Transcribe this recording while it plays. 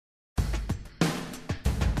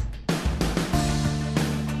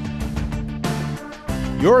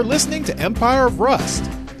You're listening to Empire of Rust,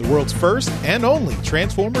 the world's first and only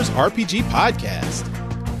Transformers RPG podcast.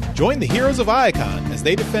 Join the heroes of Iacon as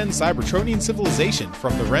they defend Cybertronian civilization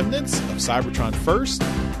from the remnants of Cybertron First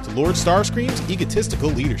to Lord Starscream's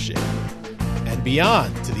egotistical leadership, and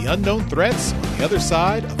beyond to the unknown threats on the other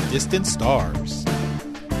side of distant stars.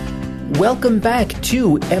 Welcome back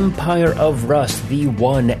to Empire of Rust, the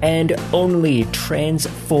one and only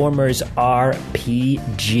Transformers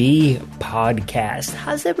RPG podcast.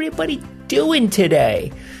 How's everybody doing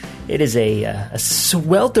today? It is a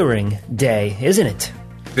sweltering day, isn't it?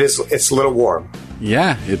 It's a little warm.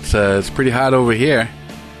 Yeah, it's pretty hot over here.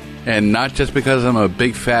 And not just because I'm a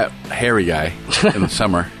big, fat, hairy guy in the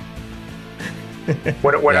summer.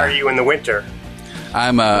 What are you in the winter?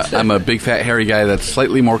 I'm a big, fat, hairy guy that's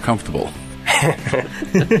slightly more comfortable.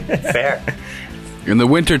 Fair. In the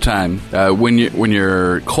wintertime, when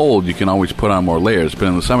you're cold, you can always put on more layers. But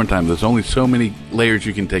in the summertime, there's only so many layers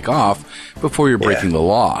you can take off before you're breaking the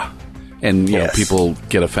law. And, you know, people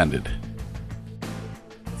get offended.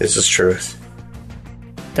 This is truth.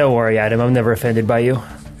 Don't worry, Adam. I'm never offended by you.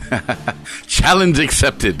 Challenge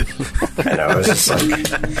accepted. I know. It's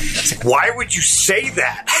like, why would you say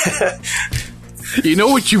that? You know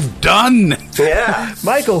what you've done? Yeah.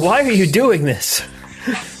 Michael, why are you doing this?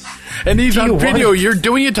 And he's on video. You're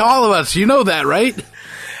doing it to all of us. You know that, right?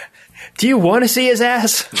 Do you want to see his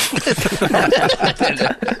ass?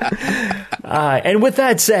 And with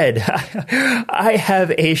that said, I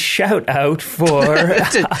have a shout out for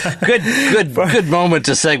good moment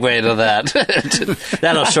to segue into that.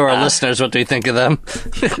 That'll show our listeners what we think of them.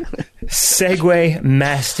 Segue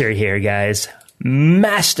master here, guys.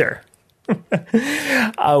 Master.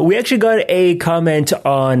 We actually got a comment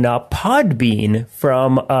on Podbean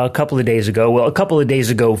from a couple of days ago. Well, a couple of days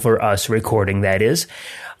ago for us recording, that is.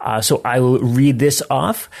 So I will read this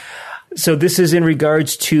off. So this is in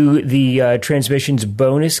regards to the Transmissions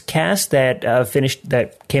bonus cast that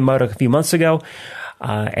that came out a few months ago,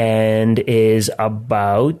 and is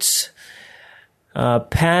about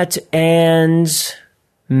Pat and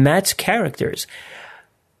Matt's characters.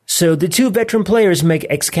 So the two veteran players make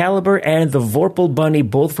Excalibur and the Vorpal Bunny,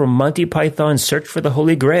 both from Monty Python's Search for the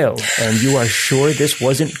Holy Grail, and you are sure this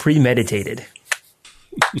wasn't premeditated.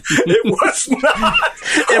 It was not.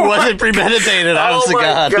 It wasn't premeditated, honest to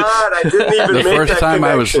God. Oh, my God. I didn't even make that The first time connection.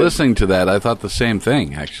 I was listening to that, I thought the same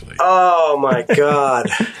thing, actually. Oh, my God.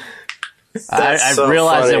 I so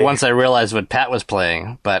realized funny. it once I realized what Pat was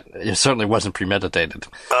playing, but it certainly wasn't premeditated.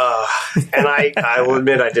 And I will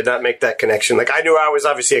admit I did not make that connection. Like, I knew I was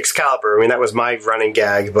obviously Excalibur. I mean, that was my running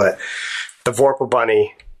gag, but the Vorpal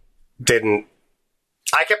Bunny didn't.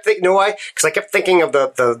 I kept thinking, you know why? Because I kept thinking of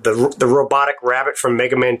the robotic rabbit from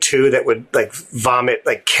Mega Man 2 that would, like, vomit,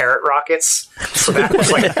 like, carrot rockets. So that was,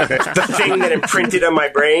 like, the thing that imprinted on my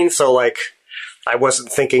brain. So, like, I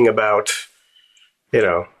wasn't thinking about, you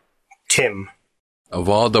know, Tim. Of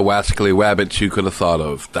all the wascally wabbits you could have thought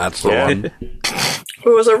of, that's the one.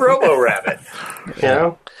 Who was a Robo-Rabbit, you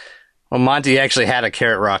know? Well, Monty actually had a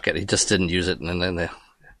carrot rocket. He just didn't use it, and then the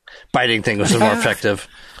biting thing was more effective.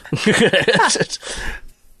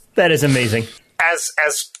 That is amazing. As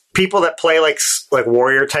people that play like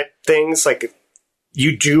warrior type things, like,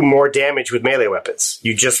 you do more damage with melee weapons.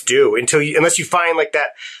 You just do unless you find like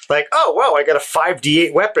that, like, oh wow, I got a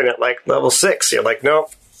 5d8 weapon at like level 6. You're like, no,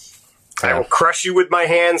 I will crush you with my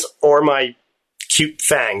hands or my cute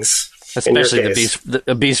fangs. Especially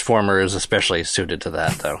the beast former is especially suited to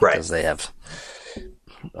that, though, right? Because they have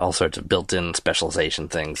all sorts of built-in specialization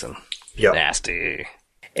things and nasty.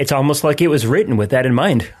 It's almost like it was written with that in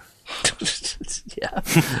mind. Yeah.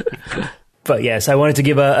 But yes, I wanted to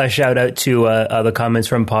give a shout out to the comments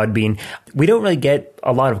from Podbean. We don't really get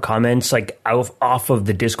a lot of comments like off of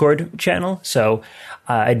the Discord channel, so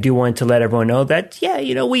I do want to let everyone know that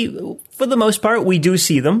we, for the most part, we do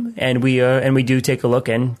see them, and we do take a look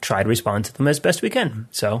and try to respond to them as best we can.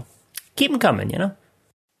 So keep them coming, you know.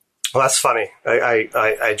 Well, that's funny.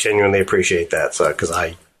 I genuinely appreciate that, because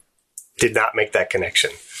I did not make that connection.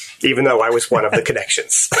 Even though I was one of the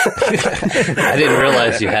connections. I didn't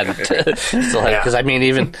realize you hadn't. Because, I mean,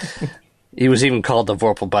 even he was even called the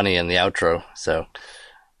Vorpal Bunny in the outro. So,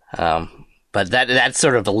 but that's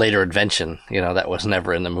sort of a later invention. You know, that was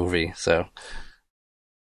never in the movie. So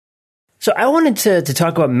I wanted to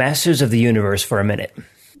talk about Masters of the Universe for a minute.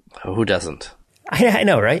 Who doesn't? I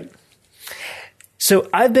know, right? So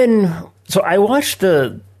I watched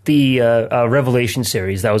the Revelation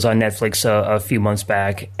series that was on Netflix a few months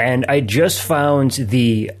back, and I just found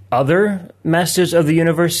the other Masters of the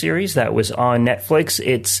Universe series that was on Netflix.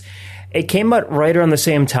 It came out right around the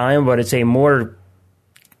same time, but it's a more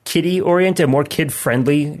kiddie-oriented, more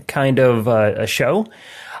kid-friendly kind of a show.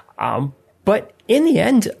 But in the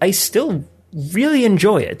end, I still really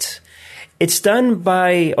enjoy it. It's done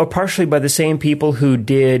by, or partially by, the same people who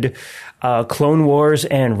did Clone Wars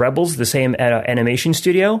and Rebels, the same animation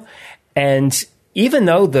studio. And even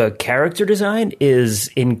though the character design is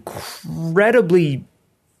incredibly...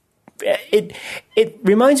 It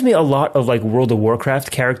reminds me a lot of like World of Warcraft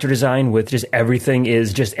character design, with just everything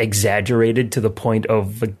is just exaggerated to the point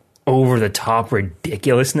of like over-the-top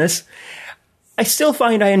ridiculousness. I still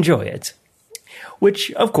find I enjoy it.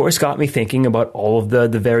 Which, of course, got me thinking about all of the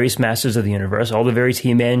various Masters of the Universe, all the various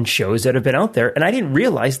He-Man shows that have been out there. And I didn't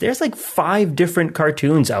realize there's like 5 different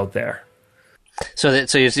cartoons out there. So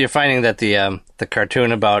you're finding that the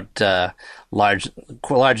cartoon about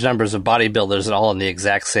large numbers of bodybuilders and all in the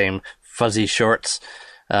exact same fuzzy shorts,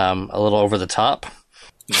 a little over the top?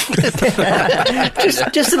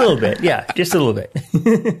 just a little bit. Yeah, just a little bit.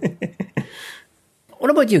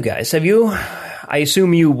 What about you guys? I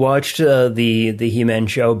assume you watched the He-Man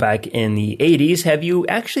show back in the 80s. Have you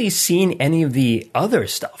actually seen any of the other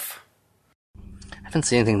stuff? I haven't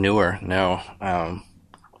seen anything newer, no.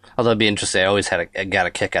 Although it'd be interesting. I always got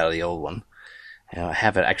a kick out of the old one. I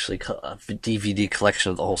have a DVD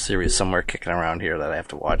collection of the whole series somewhere kicking around here that I have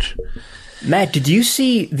to watch. Matt, did you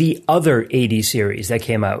see the other 80s series that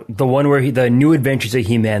came out? The one where the New Adventures of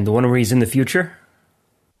He-Man, the one where he's in the future?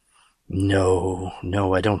 No,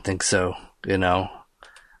 I don't think so. At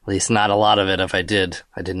least not a lot of it. If I did,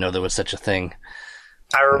 I didn't know there was such a thing.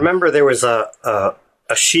 I remember there was a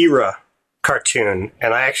She-Ra cartoon,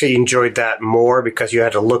 and I actually enjoyed that more because you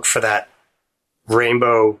had to look for that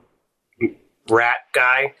rainbow rat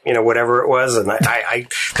guy, whatever it was. And I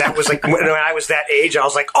that was like, when I was that age, I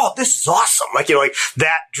was like, oh, this is awesome. Like,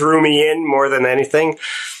 that drew me in more than anything.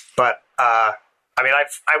 But, I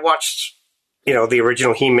watched, the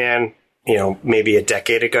original He-Man, maybe a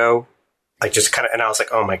decade ago, like just kind of, and I was like,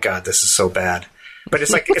 oh my God, this is so bad. But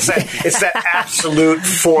it's like, it's that absolute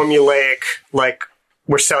formulaic, like,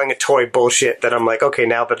 we're selling a toy bullshit that I'm like, okay,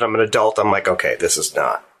 now that I'm an adult, I'm like, okay, this is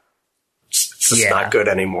not good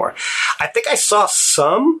anymore. I think I saw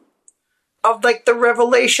some of like the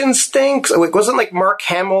Revelations thing. So it wasn't like Mark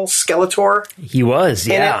Hamill Skeletor. He was,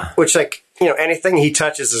 yeah. Which like, anything he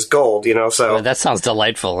touches is gold, so. Well, that sounds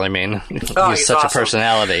delightful. I mean, he's such awesome. A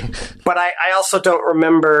personality. But I also don't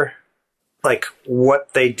remember like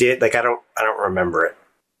what they did. Like I don't remember it.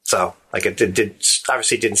 So like it did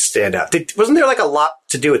obviously didn't stand out. Wasn't there like a lot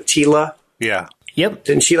to do with Teela? Yeah. Yep.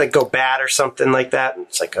 Didn't she like go bad or something like that?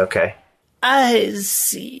 It's like, okay.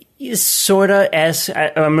 Sorta.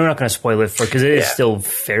 I'm not going to spoil it because it is still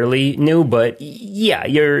fairly new, but yeah,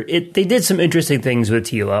 they did some interesting things with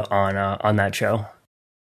Teela on that show.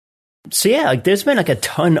 So yeah, like there's been like a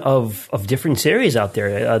ton of different series out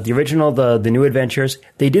there. The original, the New Adventures,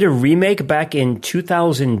 they did a remake back in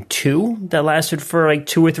 2002 that lasted for like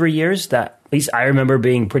 2 or 3 years. That at least I remember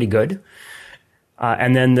being pretty good.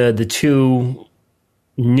 And then the 2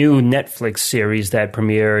 new Netflix series that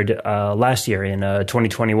premiered last year in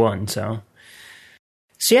 2021. So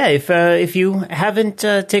yeah, if you haven't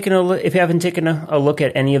taken a look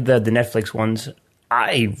at any of the Netflix ones,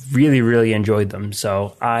 I really, really enjoyed them.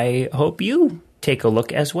 So I hope you take a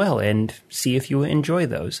look as well and see if you enjoy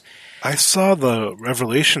those. I saw the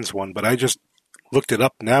Revelations one, but I just looked it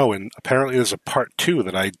up now, and apparently there's a part 2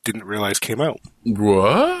 that I didn't realize came out.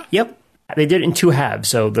 What? Yep. They did it in 2 halves.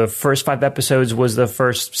 So the first 5 episodes was the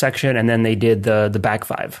first section, and then they did the back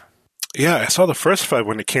 5. Yeah, I saw the first 5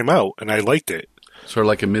 when it came out, and I liked it. Sort of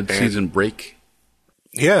like a mid-season break?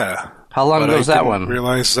 Yeah. How long ago was that one? I didn't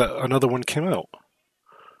realize that another one came out.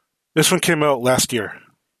 This one came out last year.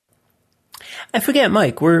 I forget,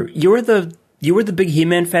 Mike, you were the big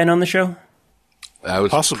He-Man fan on the show? I was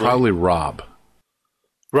Possibly. Probably Rob.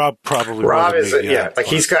 Rob probably. Rob is, like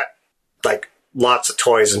he's got like lots of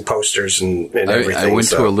toys and posters and everything. I went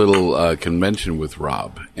to a little convention with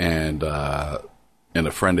Rob and a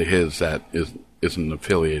friend of his that isn't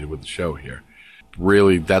affiliated with the show here.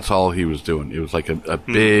 Really, that's all he was doing. It was like a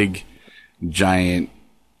big, giant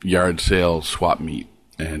yard sale swap meet.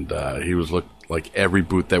 And he was like every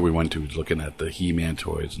booth that we went to was looking at the He-Man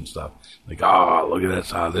toys and stuff. Like, oh, look at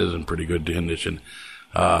that. Oh, this is in pretty good condition.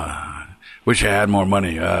 Wish I had more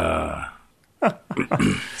money. So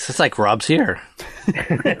it's like Rob's here.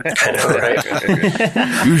 I know, right?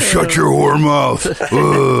 You shut your whore mouth.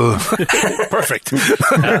 Perfect.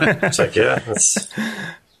 It's like, yeah, that's...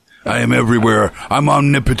 I am everywhere. I'm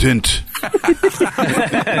omnipotent.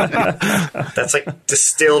 That's like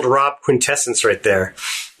distilled Rob quintessence right there.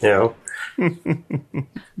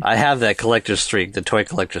 I have that collector's streak, the toy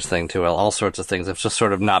collector's thing too. All sorts of things. I've just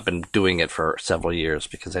sort of not been doing it for several years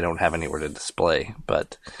because I don't have anywhere to display.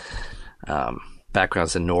 But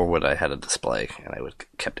backgrounds in Norwood, I had a display, and I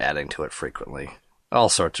kept adding to it frequently. All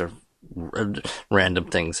sorts of random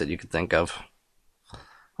things that you could think of.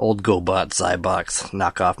 Old GoBot, Zybox,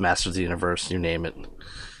 knockoff Masters of the Universe, you name it.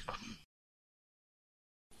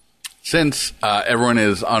 Since everyone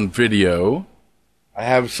is on video, I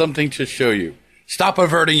have something to show you. Stop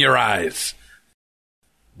averting your eyes.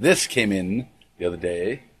 This came in the other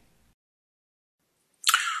day.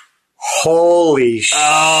 Holy shit.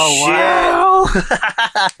 Wow.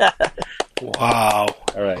 Wow.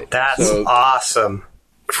 All right. That's awesome.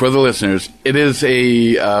 For the listeners, it is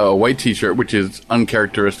a white T-shirt, which is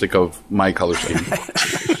uncharacteristic of my color scheme.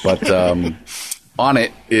 But on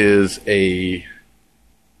it is a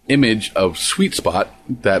image of Sweet Spot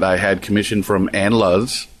that I had commissioned from Ann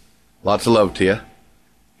Luz. Lots of love to you.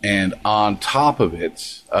 And on top of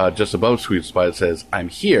it, just above Sweet Spot, it says, "I'm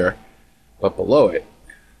here," but below it,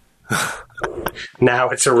 now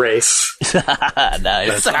it's a race.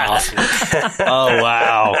 Nice. Awesome. Oh,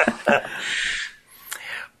 wow.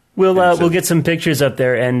 We'll get some pictures up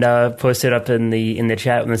there and post it up in the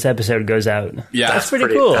chat when this episode goes out. Yeah, that's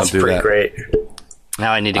pretty cool. That's pretty great.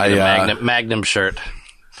 Now I need to get a Magnum shirt.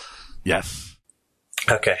 Yes.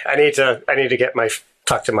 Okay, I need to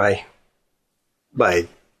talk to my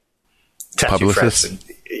tattoo publicist?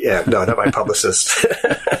 friends. Yeah, no, not my publicist.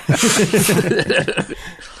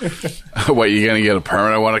 What, you going to get a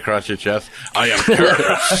permanent one across your chest? I am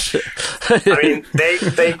cursed. I mean,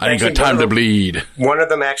 they I ain't got time to bleed. One of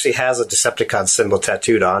them actually has a Decepticon symbol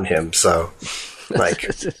tattooed on him, so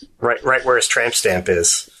like right where his tramp stamp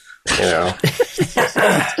is, you know.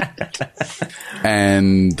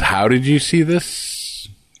 And how did you see this?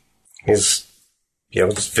 He's,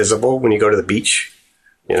 it's visible when you go to the beach,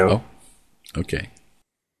 you know. Oh, okay.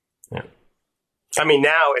 Yeah. I mean,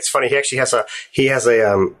 now it's funny. He actually has a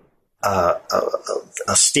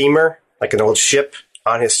steamer, like an old ship,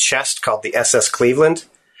 on his chest called the SS Cleveland,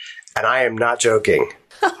 and I am not joking.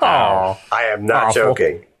 Oh, I am not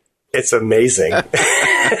joking. It's amazing.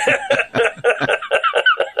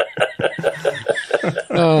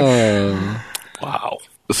 Wow.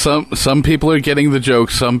 Some people are getting the joke.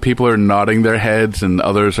 Some people are nodding their heads, and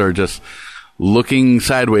others are just looking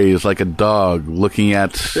sideways like a dog looking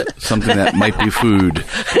at something that might be food.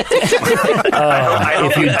 I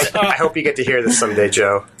hope you get to hear this someday,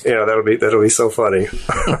 Joe. You know, that'll be so funny.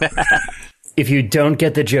 If you don't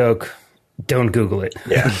get the joke, don't Google it.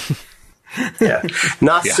 Yeah. Yeah.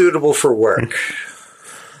 Not suitable for work.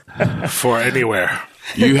 For anywhere.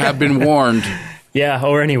 You have been warned. Yeah,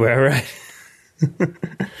 or anywhere, right?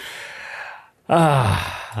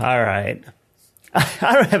 All right.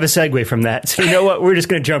 I don't have a segue from that, so you know what? We're just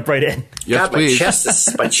going to jump right in. Yes, God, please.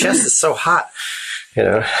 my chest is so hot. You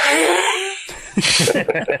know.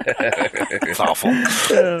 It's awful.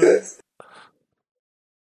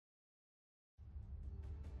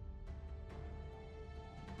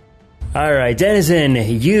 All right, Denizen,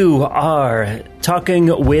 you are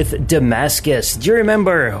talking with Damascus. Do you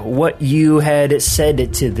remember what you had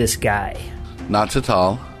said to this guy? Not at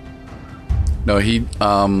all. No, he,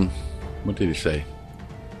 what did he say?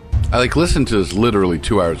 I, listened to this literally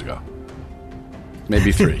 2 hours ago.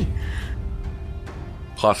 Maybe 3.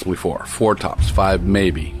 Possibly 4. 4 tops. 5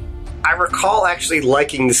 maybe. I recall actually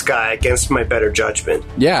liking this guy against my better judgment.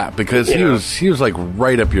 Yeah, because he was like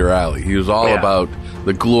right up your alley. He was all about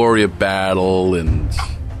the glory of battle and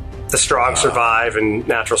the strong survive and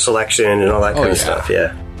natural selection and all that kind of stuff.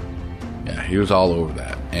 Yeah. Yeah, he was all over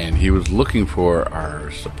that. And he was looking for our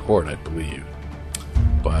support, I believe.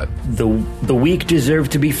 But the weak deserve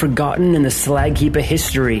to be forgotten in the slag heap of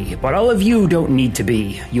history, but all of you don't need to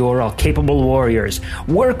be. You're all capable warriors.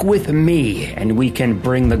 Work with me, and we can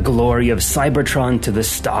bring the glory of Cybertron to the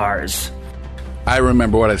stars. I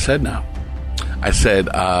remember what I said now. I said,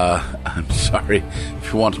 I'm sorry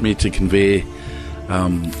if you want me to convey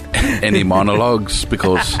any monologues,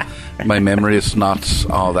 because my memory is not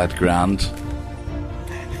all that grand.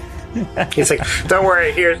 He's like, don't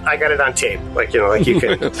worry, I got it on tape. Like you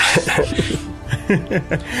could.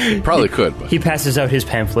 Probably could, but he passes out his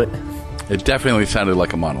pamphlet. It definitely sounded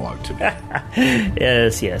like a monologue to me.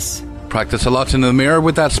 Yes. Practice a lot in the mirror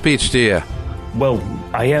with that speech, do you? Well,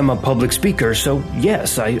 I am a public speaker, so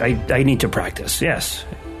yes, I need to practice, yes.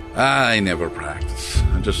 I never practice.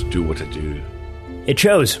 I just do what I do. It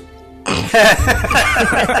shows. I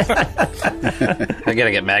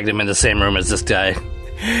gotta get Magnum in the same room as this guy.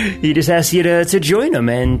 He just asked you to join him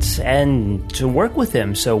and to work with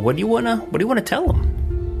him. So what do you wanna tell him?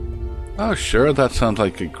 Oh, sure, that sounds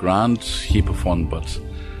like a grand heap of fun, but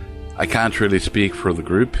I can't really speak for the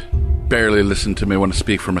group. Barely listen to me when I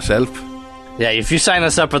speak for myself. Yeah, if you sign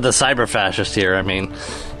us up with the cyber fascist here, I mean...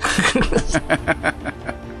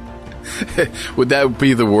 Would that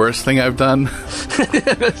be the worst thing I've done?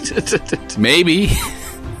 Maybe.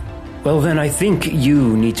 Well, then I think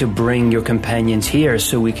you need to bring your companions here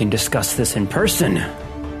so we can discuss this in person.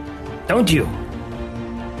 Don't you?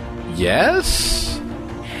 Yes?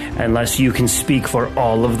 Unless you can speak for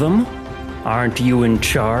all of them. Aren't you in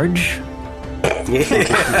charge? Isn't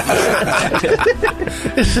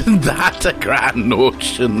that a grand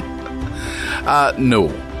notion?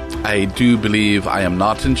 No. I do believe I am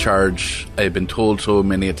not in charge. I've been told so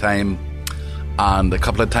many a time. And a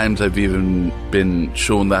couple of times I've even been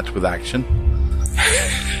shown that with action.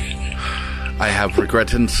 I have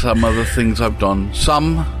regretted some of the things I've done.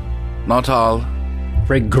 Some, not all.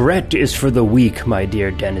 Regret is for the weak, my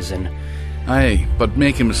dear denizen. Aye, but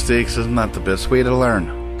making mistakes isn't that the best way to learn?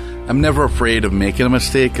 I'm never afraid of making a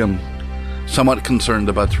mistake. I'm somewhat concerned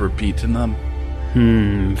about repeating them.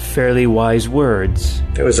 Fairly wise words.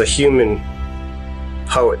 There was a human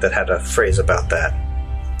poet that had a phrase about that.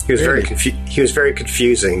 He was he was very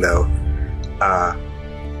confusing, though.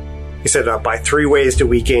 He said, by 3 ways do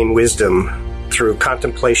we gain wisdom: through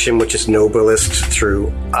contemplation, which is noblest;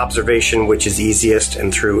 through observation, which is easiest;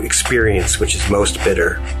 and through experience, which is most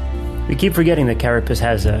bitter. We keep forgetting that Carapace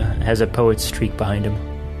has a poet's streak behind him.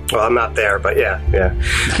 Well, I'm not there, but yeah.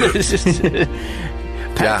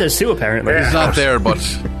 Pat does too, apparently. He's not there, but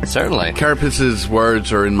Certainly. Carapace's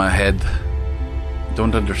words are in my head.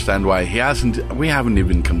 Don't understand why we haven't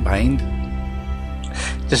even combined.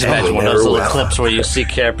 Just imagine one of those little clips where you see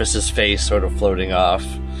Carapace's face sort of floating off,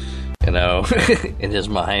 in his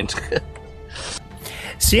mind.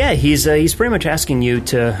 So yeah, he's pretty much asking you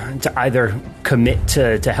to either commit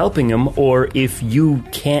to helping him, or if you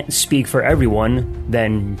can't speak for everyone,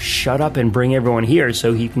 then shut up and bring everyone here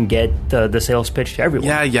so he can get the sales pitch to everyone.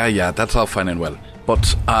 Yeah, that's all fine and well.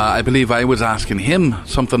 But I believe I was asking him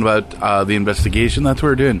something about the investigation that we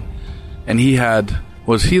were doing. And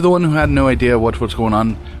was he the one who had no idea what was going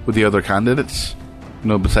on with the other candidates?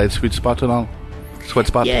 Besides Sweet Spot and all? Sweat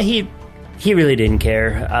Spot? Yeah, he really didn't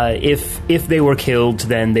care. If they were killed,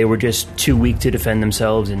 then they were just too weak to defend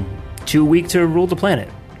themselves and too weak to rule the planet.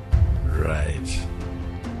 Right.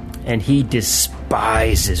 And he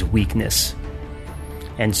despises weakness.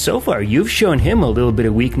 And so far, you've shown him a little bit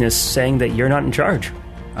of weakness, saying that you're not in charge.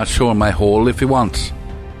 I'll show him my hole if he wants.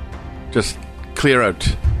 Just clear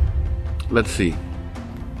out. Let's see.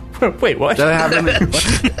 Wait, what? Did I have any?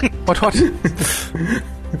 What?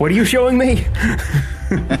 What are you showing me?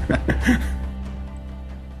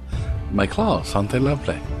 My claws, aren't they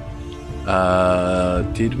lovely?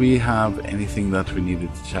 Did we have anything that we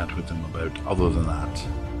needed to chat with him about other than that?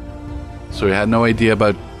 So we had no idea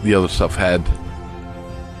about the other stuff, had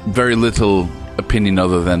very little opinion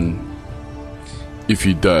other than if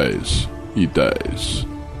he dies, he dies.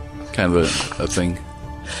 Kind of a thing.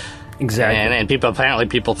 Exactly. And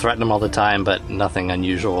people threaten him all the time, but nothing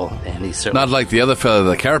unusual. And he's certainly not like the other fella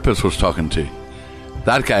that Carapace was talking to.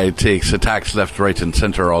 That guy takes attacks left, right, and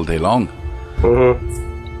center all day long.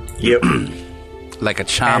 Mm-hmm. Yep. Like a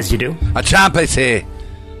champ. As you do. A champ, I say.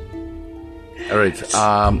 All right.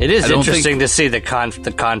 It is interesting to see the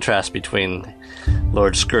contrast between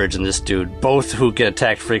Lord Scourge and this dude, both who get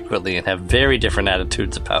attacked frequently and have very different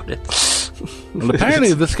attitudes about it. Well,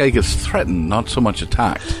 apparently this guy gets threatened, not so much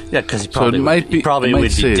attacked. Yeah, because he probably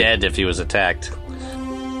would be dead if he was attacked.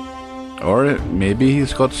 Or maybe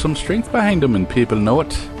he's got some strength behind him and people know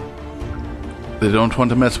it. They don't want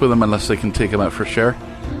to mess with him unless they can take him out for sure.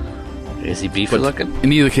 Is he beefy looking?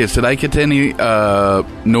 In either case, did I get any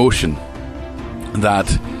notion that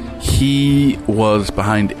he was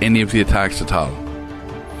behind any of the attacks at all?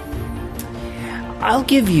 I'll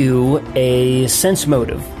give you a sense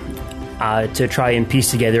motive to try and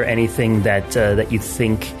piece together anything that you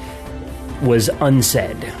think was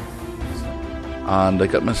unsaid. And I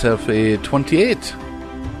got myself a 28.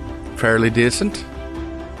 Fairly decent.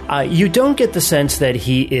 You don't get the sense that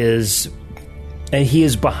he is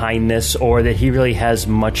behind this or that he really has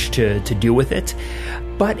much to do with it.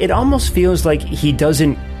 But it almost feels like he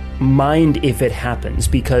doesn't mind if it happens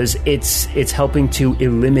because it's helping to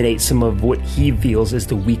eliminate some of what he feels is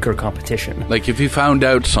the weaker competition. Like if he found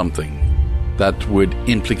out something that would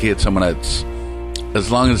implicate someone else,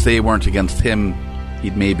 as long as they weren't against him,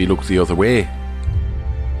 he'd maybe look the other way.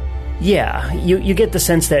 Yeah, you get the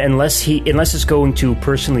sense that unless it's going to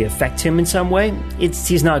personally affect him in some way,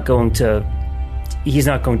 he's not going to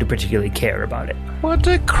particularly care about it. What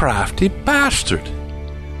a crafty bastard.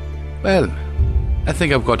 Well, I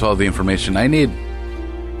think I've got all the information I need.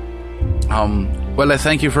 Well, I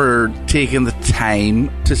thank you for taking the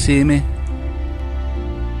time to see me.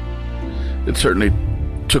 It certainly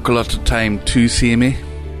took a lot of time to see me,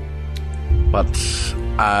 but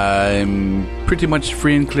I'm pretty much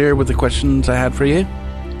free and clear with the questions I had for you.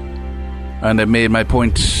 And I made my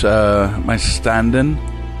points, my stand-in,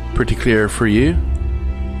 pretty clear for you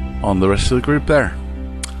on the rest of the group there.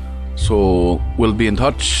 So we'll be in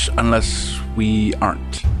touch unless we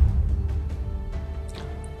aren't.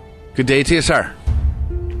 Good day to you, sir.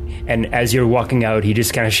 And as you're walking out, he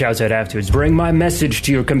just kind of shouts out afterwards, "Bring my message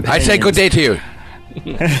to your companions." I say good day to you.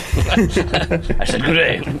 I said good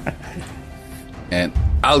day. And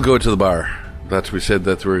I'll go to the bar. That's we said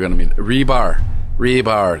that we were going to meet.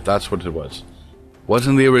 Rebar. That's what it was.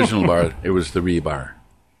 Wasn't the original bar. It was the rebar.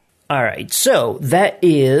 All right. So that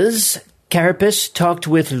is Carapace talked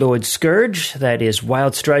with Lord Scourge. That is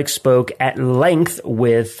Wildstrike spoke at length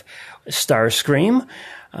with Starscream.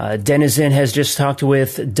 Denizen has just talked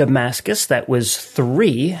with Damascus. That was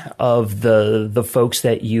 3 of the folks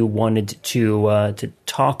that you wanted to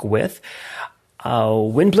talk with.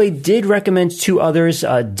 Windblade did recommend 2 others,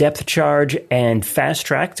 Depth Charge and Fast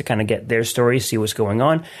Track, to kind of get their story, see what's going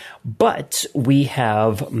on. But we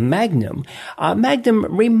have Magnum.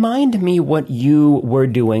 Magnum, remind me what you were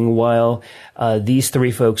doing while these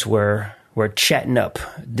 3 folks were chatting up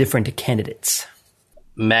different candidates.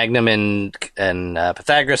 Magnum and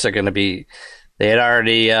Pythagoras are going to be. They had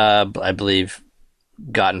already, I believe,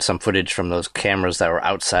 gotten some footage from those cameras that were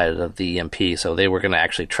outside of the EMP, so they were going to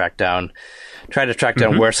actually try to track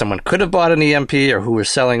down where someone could have bought an EMP or who was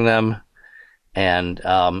selling them, and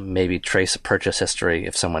maybe trace a purchase history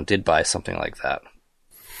if someone did buy something like that.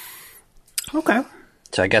 Okay.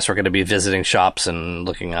 So I guess we're going to be visiting shops and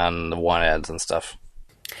looking on the want ads and stuff.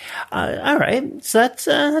 All right, so that's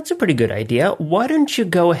a pretty good idea. Why don't you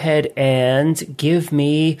go ahead and give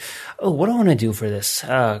me... Oh, what do I want to do for this?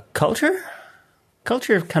 Culture?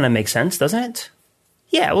 Culture kind of makes sense, doesn't it?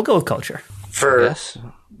 Yeah, we'll go with culture. Yes.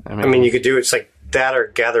 I mean, you could do it's like that or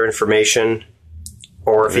gather information,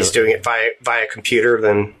 or if he's doing it via computer,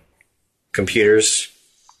 then computers.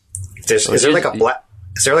 Is there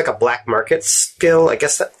like a black market skill? I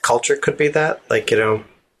guess that culture could be that.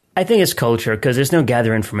 I think it's culture because there's no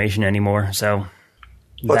gather information anymore. So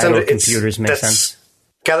computers make sense.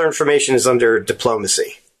 Gather information is under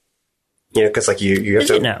diplomacy. Because you have is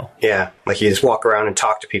to. It now? Yeah, you just walk around and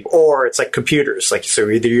talk to people, or it's like computers. So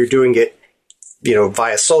either you're doing it,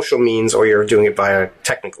 via social means, or you're doing it via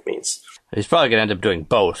technical means. He's probably going to end up doing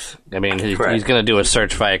both. I mean, he's going to do a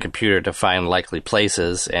search via computer to find likely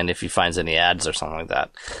places, and if he finds any ads or something like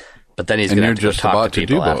that. But then he's going to have to go talk to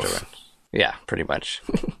people afterwards. Yeah, pretty much.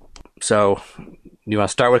 So, you want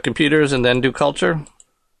to start with computers and then do culture?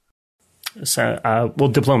 So,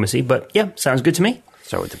 diplomacy, but yeah, sounds good to me.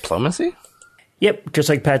 Start with diplomacy? Yep, just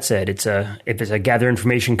like Pat said, if it's a gather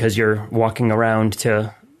information because you're walking around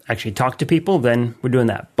to actually talk to people, then we're doing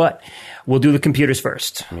that. But we'll do the computers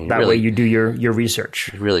first. That way you do your research.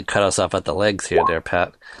 You really cut us off at the legs here, there,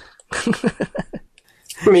 Pat.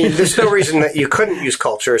 I mean, there's no reason that you couldn't use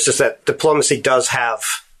culture. It's just that diplomacy does have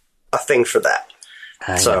a thing for that.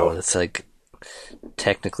 I know, it's like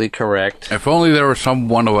technically correct. If only there were some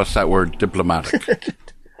one of us that were diplomatic.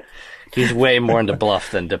 He's way more into bluff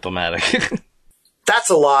than diplomatic. That's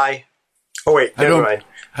a lie. Oh, wait, never mind.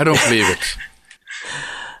 I don't believe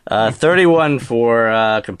it. 31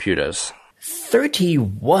 for computers.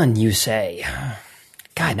 31, you say?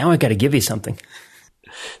 God, now I got to give you something.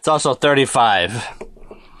 It's also 35,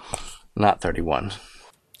 not 31.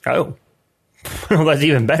 Oh. Well, that's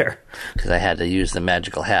even better. Because I had to use the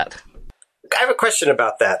magical hat. I have a question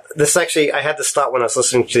about that. I had this thought when I was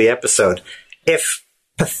listening to the episode. If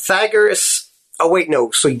Pythagoras... Oh, wait,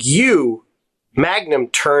 no. So Magnum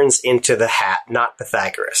turns into the hat, not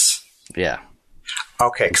Pythagoras. Yeah.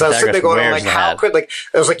 Okay, because I was sitting there going, how could, I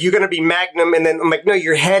was like, you're going to be Magnum, and then I'm like, no,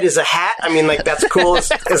 your head is a hat? I mean, that's cool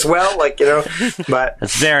as well, but...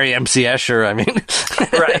 It's very MC Escher, I mean.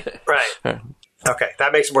 Right. Okay,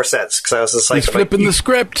 that makes more sense, because I was just like... He's flipping the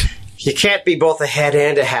script. You can't be both a head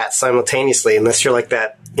and a hat simultaneously, unless you're like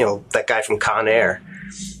that, that guy from Con Air.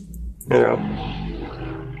 Remember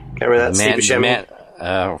that, Steve Buscemi?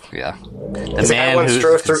 Oh, yeah.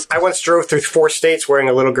 I once drove through 4 states wearing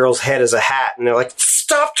a little girl's head as a hat, and they're like,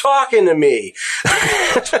 stop talking to me!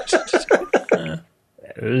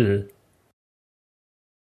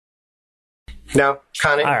 No,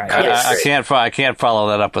 Con Air. All right. I can't follow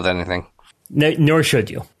that up with anything. No, nor should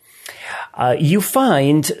you. You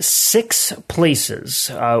find 6 places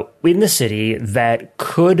in the city that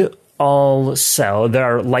could all sell, that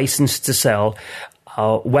are licensed to sell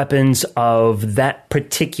weapons of that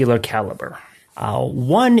particular caliber.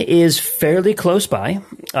 One is fairly close by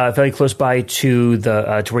to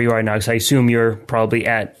the to where you are now. Because I assume you're probably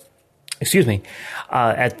at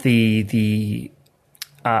the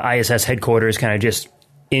ISS headquarters, kind of just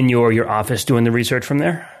in your office doing the research from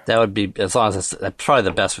there. That would be, as long as that's probably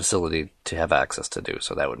the best facility to have access to do.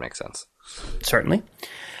 So that would make sense. Certainly.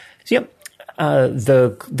 So, yep.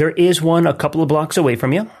 There is one a couple of blocks away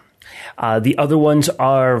from you. The other ones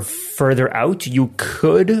are further out. You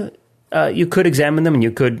could examine them and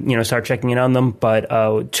you could, start checking in on them.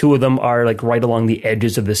 But two of them are like right along the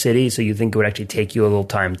edges of the city, so you think it would actually take you a little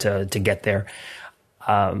time to get there.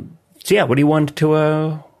 So yeah, what do you want to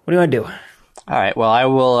do? All right. Well, I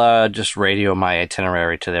will just radio my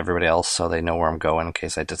itinerary to everybody else so they know where I'm going in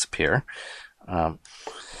case I disappear.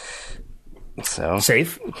 So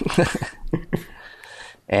safe.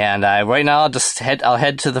 And right now I'll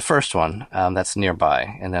head to the first one that's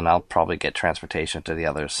nearby, and then I'll probably get transportation to the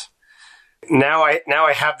others. Now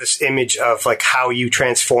I have this image of like how you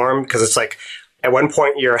transform, because it's like at one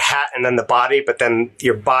point you're a hat and then the body, but then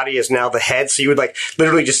your body is now the head. So you would like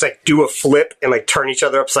literally just like do a flip and like turn each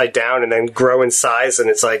other upside down and then grow in size. And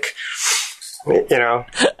it's like, I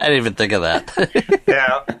didn't even think of that.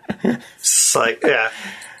 Yeah. It's like, yeah.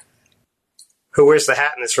 Who wears the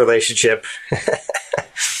hat in this relationship?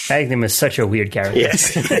 Magnum is such a weird character.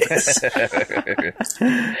 Yes.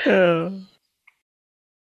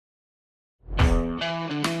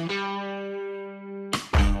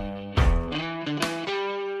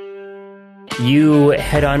 You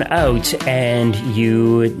head on out and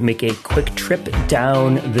you make a quick trip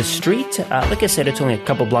down the street. Like I said, it's only a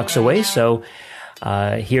couple blocks away, so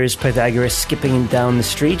here's Pythagoras skipping down the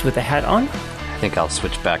street with a hat on. I think I'll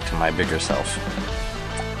switch back to my bigger self.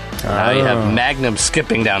 Now you have Magnum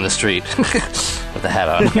skipping down the street with a hat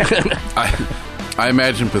on. I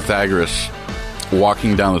imagine Pythagoras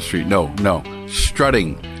walking down the street. No,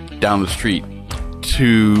 strutting down the street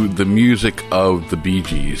to the music of the Bee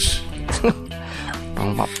Gees.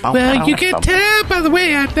 Well, you can tell by the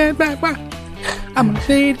way I'm a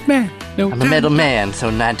ladies' man. No, I'm a middle man, so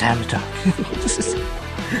not time to talk.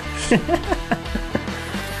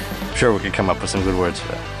 I'm sure we could come up with some good words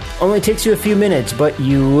for that. Only takes you a few minutes, but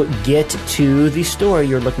you get to the store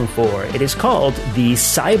you're looking for. It is called the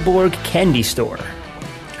Cyborg Candy Store.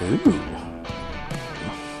 Ooh.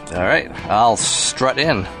 All right, I'll strut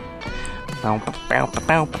in. I'm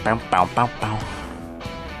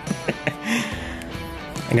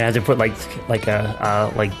gonna have to put like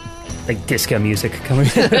disco music coming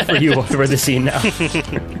for you for the scene now.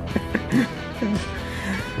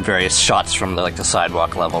 Various shots from the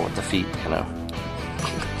sidewalk level with the feet,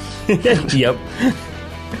 Yep.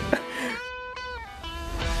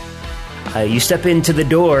 You step into the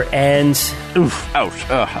door and oof! Ouch!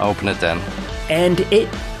 I'll open it then. And it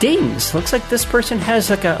dings. Looks like this person has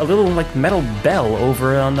like a little metal bell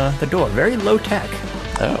over on the door. Very low tech.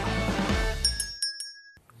 Oh.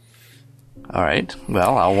 All right.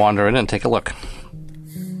 Well, I'll wander in and take a look.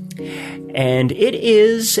 And it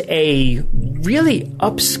is a really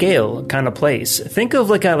upscale kind of place. Think of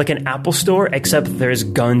like an Apple store, except there's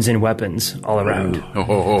guns and weapons all around.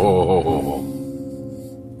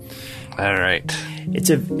 All right. It's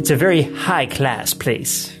a very high class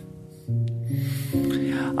place.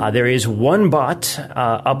 There is one bot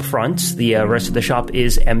up front. The rest of the shop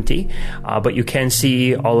is empty, but you can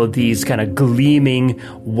see all of these kind of gleaming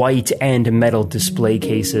white and metal display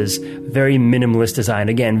cases. Very minimalist design.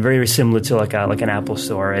 Again, very similar to like an Apple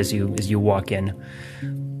store as you walk in.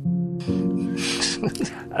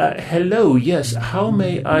 Hello, yes. How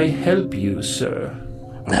may I help you, sir?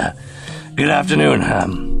 Good afternoon.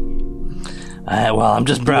 I'm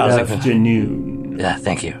just browsing. Good afternoon. Yeah,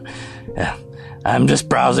 thank you. Yeah. I'm just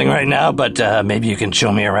browsing right now, but maybe you can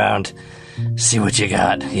show me around, see what you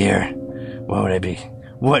got here. What would it be?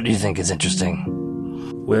 What do you think is interesting?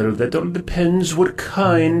 Well, that all depends what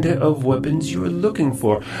kind of weapons you are looking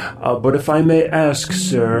for. But if I may ask,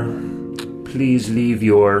 sir, please leave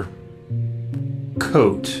your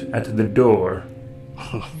coat at the door.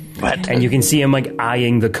 What? And you can see him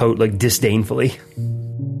eyeing the coat disdainfully.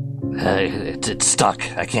 It's stuck.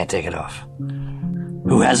 I can't take it off.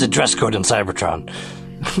 Who has a dress code in Cybertron?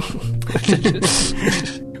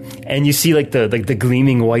 And you see the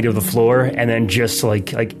gleaming white of the floor, and then just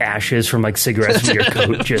like ashes from cigarettes from your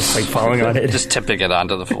coat just falling on it, just tipping it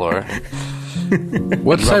onto the floor.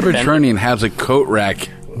 What Cybertronian has a coat rack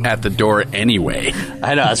at the door anyway?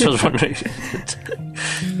 I know. That's what I was wondering.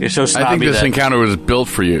 You're so snobby. I think this encounter was built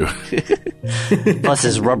for you. Plus,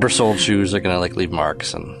 his rubber-soled shoes are gonna leave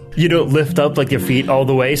marks and. You don't lift up like your feet all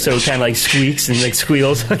the way, so it kind of like squeaks and like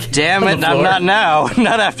squeals. Damn it! I'm not now.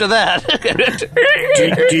 Not after that.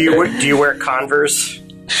 do you wear Converse?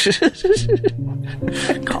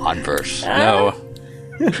 Converse? No.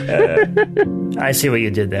 I see what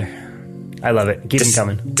you did there. I love it. Keep them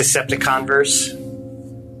coming. Decepticonverse.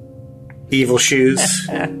 Evil shoes.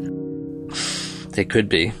 They could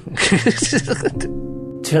be.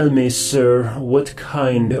 Tell me, sir, what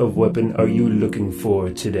kind of weapon are you looking for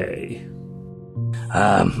today?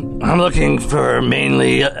 I'm looking for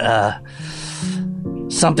mainly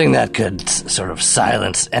something that could sort of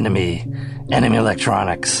silence enemy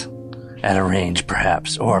electronics at a range,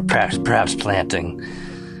 perhaps, or perhaps planting,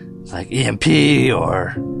 like EMP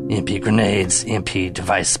or EMP grenades, EMP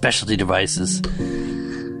specialty devices.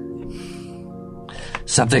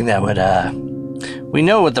 Something that would we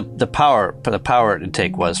know what the power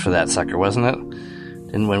intake was for that sucker, wasn't it?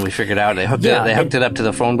 And when we figured out, they hooked it up to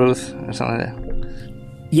the phone booth or something like that.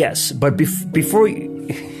 Yes, but before you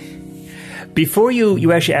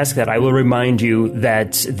actually ask that, I will remind you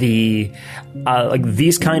that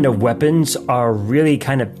these kind of weapons are really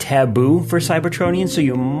kind of taboo for Cybertronians, so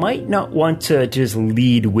you might not want to just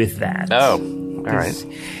lead with that. Oh, all right.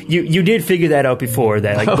 You did figure that out before,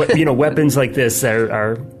 that weapons like this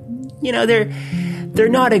are they're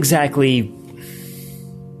not exactly.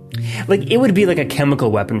 Like, it would be like a chemical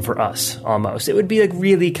weapon for us, almost. It would be like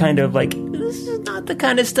really kind of like, this is not the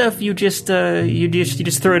kind of stuff you just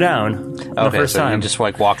throw down the first time. You just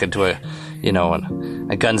like walk into a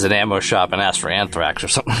guns and ammo shop and ask for anthrax or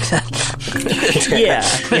something like that.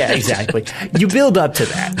 yeah, exactly. You build up to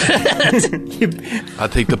that. I'll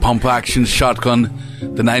take the pump action shotgun,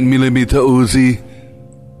 the 9mm Uzi.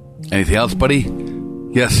 Anything else, buddy?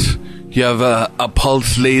 Yes. You have a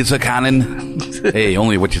pulse laser cannon. Hey,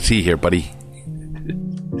 only what you see here, buddy.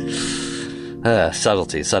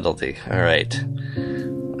 Subtlety. All right.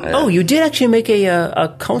 You did actually make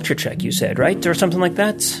a culture check, you said, right? Or something like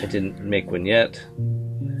that? I didn't make one yet.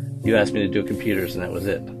 You asked me to do computers, and that was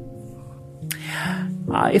it.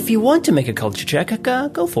 If you want to make a culture check,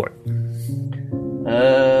 go for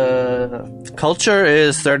it. Culture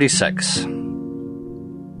is 36.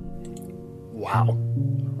 Wow.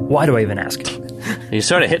 Why do I even ask? You're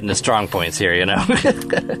sort of hitting the strong points here,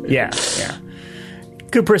 Yeah.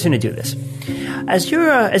 Good person to do this. As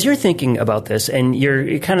you're thinking about this, and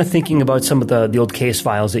you're kind of thinking about some of the old case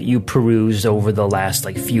files that you perused over the last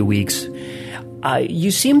few weeks,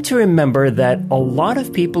 you seem to remember that a lot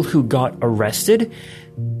of people who got arrested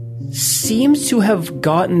seems to have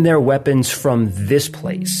gotten their weapons from this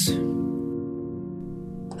place.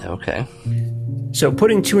 Okay. So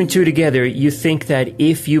putting two and two together, you think that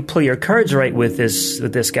if you play your cards right with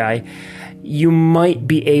this guy, you might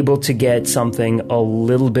be able to get something a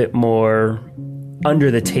little bit more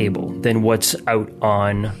under the table than what's out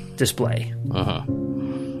on display. Uh-huh.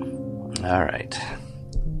 All right.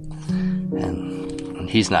 And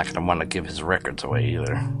he's not going to want to give his records away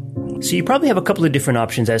either. So you probably have a couple of different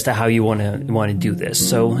options as to how you want to do this.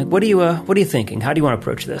 So what are you thinking? How do you want to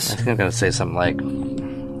approach this? I think I'm going to say something like,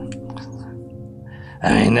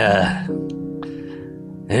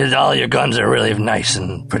 all your guns are really nice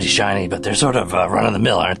and pretty shiny, but they're sort of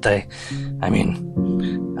run-of-the-mill, aren't they? I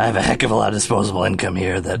mean, I have a heck of a lot of disposable income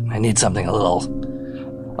here that I need something a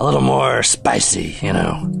little more spicy,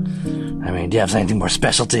 I mean, do you have anything more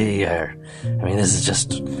specialty? Or, this is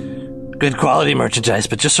just good quality merchandise,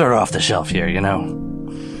 but just sort of off the shelf here,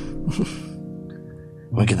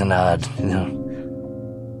 Wink at the nod,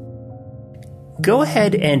 Go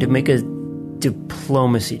ahead and make a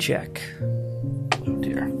diplomacy check. Oh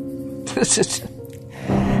dear.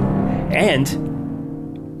 And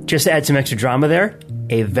just to add some extra drama there,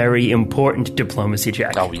 a very important diplomacy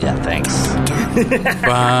check. Oh yeah, thanks.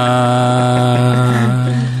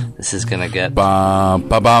 This is gonna get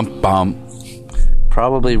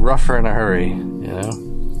probably rougher in a hurry,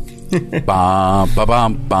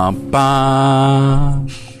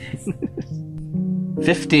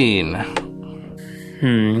 15.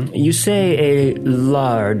 You say a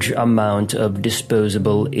large amount of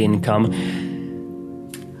disposable income.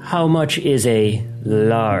 How much is a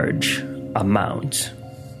large amount?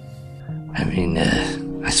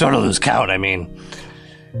 I sort of lose count.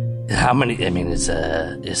 How many?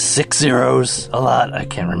 Is 6 zeros a lot? I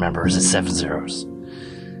can't remember. Is it 7 zeros?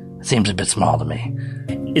 It seems a bit small to me.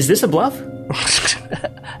 Is this a bluff?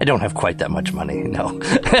 I don't have quite that much money, no.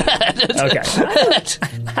 Okay.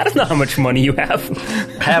 I don't know how much money you have.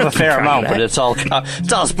 I have a fair amount, but it's all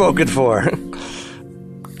spoken for.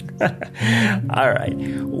 All right.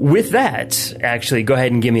 With that, actually, go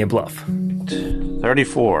ahead and give me a bluff.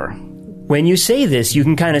 34. When you say this, you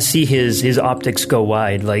can kind of see his optics go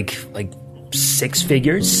wide, like 6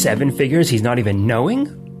 figures, 7 figures. He's not even knowing.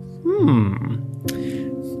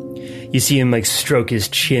 You see him like stroke his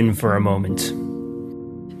chin for a moment.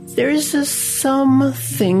 There's some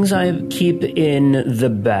things I keep in the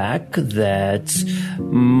back that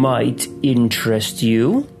might interest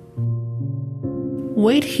you.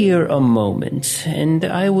 Wait here a moment, and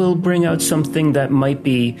I will bring out something that might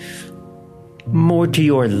be more to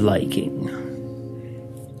your liking.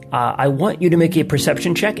 I want you to make a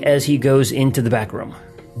perception check as he goes into the back room.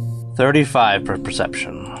 35 per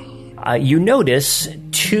perception. You notice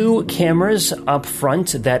 2 cameras up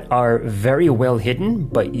front that are very well hidden,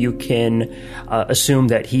 but you can assume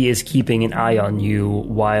that he is keeping an eye on you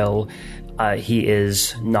while he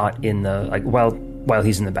is not in the while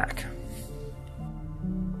he's in the back.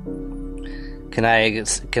 Can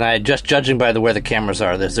I just judging by where the cameras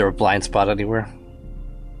are? Is there a blind spot anywhere?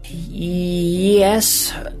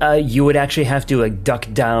 Yes, you would actually have to duck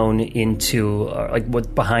down into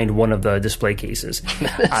behind one of the display cases.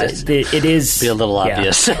 It is be a little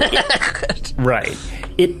obvious, right?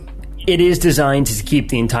 It is designed to keep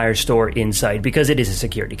the entire store inside because it is a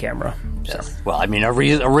security camera. So. Yes. Well, I mean, a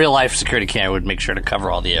real life security camera would make sure to cover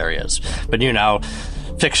all the areas, but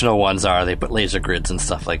fictional ones they put laser grids and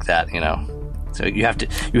stuff like that. So you have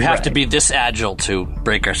to be this agile to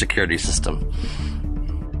break our security system.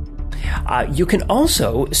 You can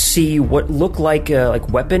also see what look like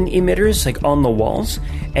weapon emitters on the walls,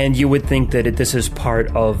 and you would think that this is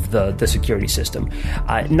part of the security system.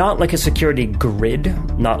 Not like a security grid,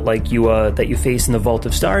 not like that you face in the Vault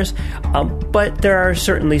of Stars, but there are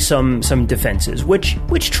certainly some defenses,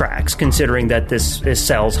 which tracks considering that this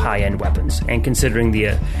sells high-end weapons, and considering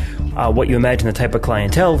the what you imagine the type of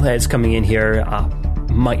clientele that's coming in here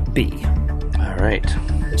might be. All right.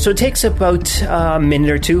 So it takes about a minute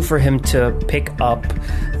or 2 for him to pick up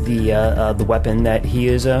the weapon that he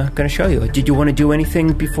is going to show you. Did you want to do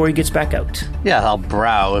anything before he gets back out? Yeah, I'll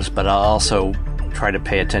browse, but I'll also try to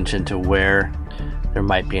pay attention to where there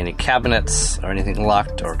might be any cabinets or anything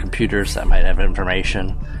locked or computers that might have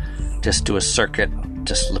information. Just do a circuit,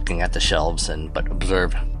 just looking at the shelves but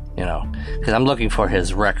observe, because I'm looking for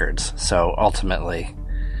his records. So ultimately,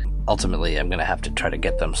 I'm going to have to try to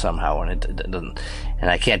get them somehow, and it doesn't. And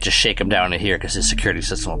I can't just shake him down to here because his security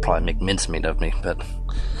system will probably make mincemeat of me. But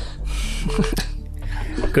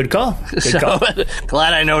good call. Good call.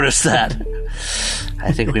 Glad I noticed that.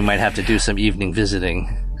 I think we might have to do some evening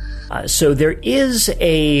visiting. So there is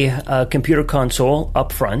a computer console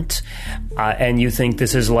up front, and you think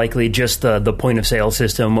this is likely just the point of sale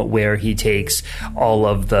system where he takes all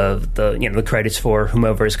of the credits for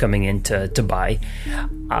whomever is coming in to buy.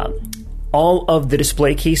 All of the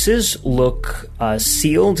display cases look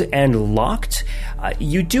sealed and locked.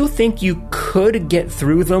 You do think you could get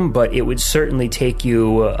through them, but it would certainly take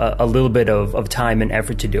you a little bit of time and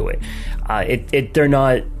effort to do it. They're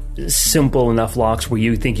not simple enough locks where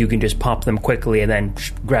you think you can just pop them quickly and then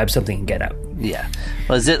grab something and get out. Yeah.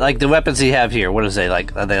 Well, is it like the weapons you have here? What is they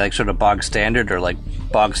like? Are they like sort of bog standard, or like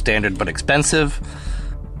bog standard but expensive,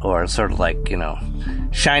 or sort of like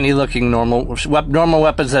shiny looking normal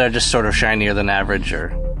weapons that are just sort of shinier than average?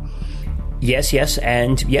 Or yes,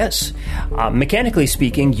 and yes. Mechanically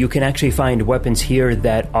speaking, you can actually find weapons here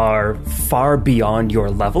that are far beyond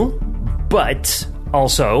your level, but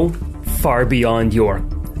also far beyond your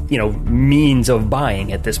means of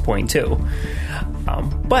buying at this point too.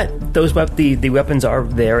 But the weapons are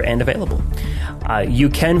there and available. You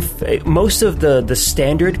can most of the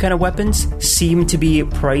standard kind of weapons seem to be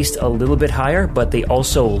priced a little bit higher, but they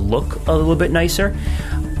also look a little bit nicer.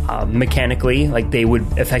 Mechanically, they would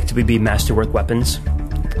effectively be masterwork weapons.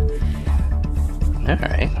 All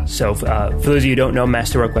right. So for those of you who don't know,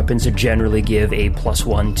 masterwork weapons generally give a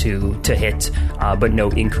 +1 to hit, but no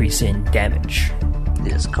increase in damage.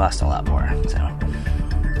 These cost a lot more. So.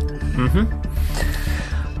 Mm-hmm.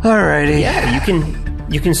 Alrighty. Yeah,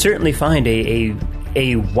 you can certainly find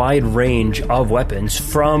a wide range of weapons,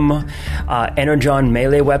 from energon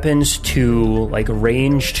melee weapons to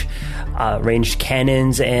ranged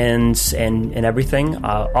cannons and everything.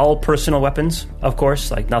 All personal weapons, of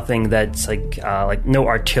course. Nothing that's no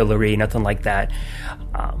artillery, nothing like that.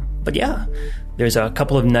 But yeah. There's a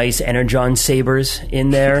couple of nice energon sabers in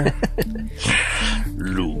there.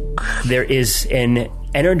 Luke. There is an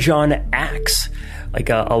energon axe,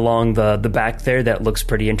 along the back there, that looks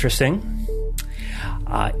pretty interesting.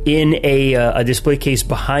 In a display case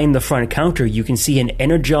behind the front counter, you can see an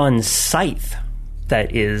energon scythe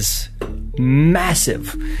that is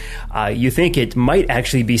massive. You think it might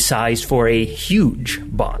actually be sized for a huge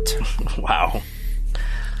bot. Wow.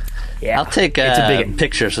 Yeah, I'll take it's a big one.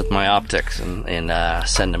 pictures with my optics and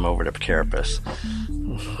send them over to Carapace.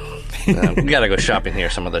 We gotta go shopping here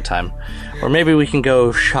some other time. Or maybe we can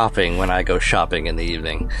go shopping when I go shopping in the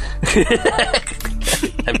evening.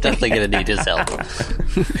 I'm definitely gonna need his help.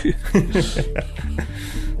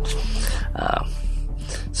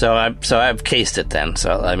 So I've cased it then.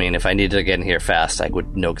 So, I mean, if I needed to get in here fast, I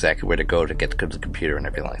would know exactly where to go to get to the computer and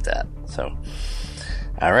everything like that. So,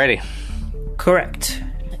 alrighty. Correct.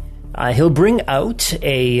 He'll bring out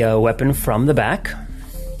a weapon from the back.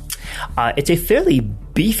 It's a fairly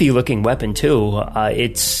beefy-looking weapon, too.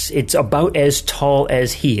 It's about as tall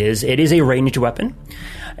as he is. It is a ranged weapon,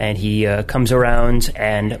 and he comes around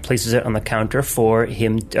and places it on the counter for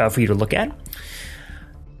you to look at.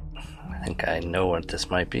 I think I know what this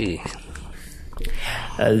might be.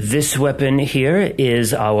 This weapon here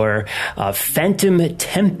is our Phantom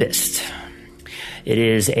Tempest. It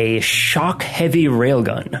is a shock-heavy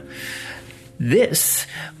railgun. This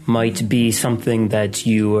might be something that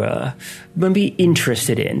you might be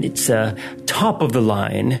interested in. It's top of the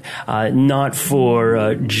line, not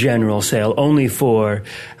for general sale, only for,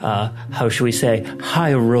 how shall we say,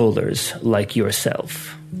 high rollers like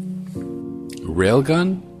yourself.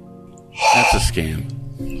 Railgun? That's a scam.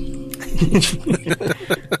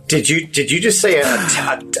 Did you just say a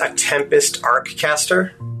Tempest arc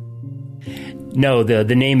caster? No,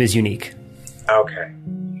 the name is unique. Okay.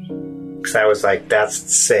 Because I was like, that's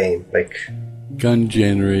insane. Like, gun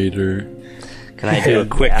generator. Can I do a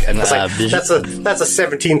quick vision? That's a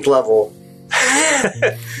 17th level.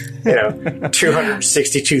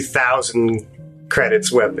 262,000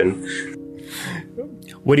 credits weapon.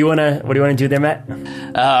 What do you want to do there, Matt?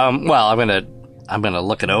 Well, I'm gonna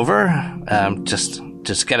look it over. Just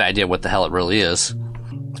get an idea what the hell it really is,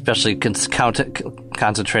 especially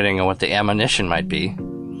concentrating on what the ammunition might be.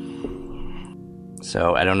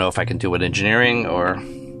 So I don't know if I can do an engineering or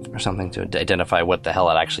something to identify what the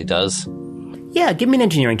hell it actually does. Yeah, give me an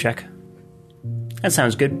engineering check. That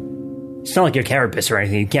sounds good. It's not like you're Carapace or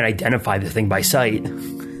anything. You can't identify the thing by sight.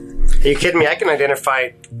 Are you kidding me? I can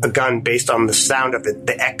identify a gun based on the sound of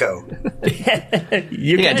the echo.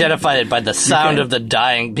 You can identify it by the sound of the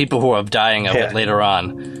dying people who are dying of it later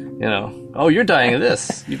on. Oh, you're dying of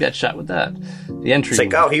this. You got shot with that. The entry. It's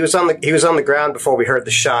like, oh, he was on the ground before we heard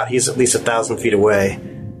the shot. He's at least 1,000 feet away.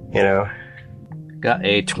 Got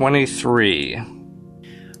a 23.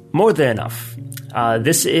 More than enough.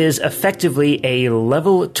 This is effectively a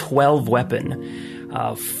level 12 weapon.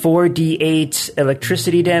 4d8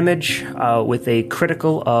 electricity damage with a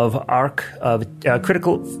critical effect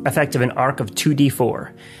of an arc of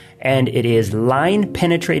 2d4, and it is line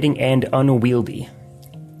penetrating and unwieldy.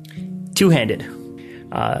 Two-handed.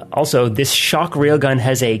 Also, this shock railgun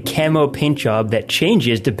has a camo paint job that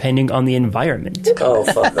changes depending on the environment. Oh,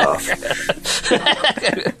 fuck off.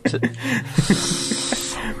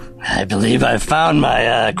 I believe I found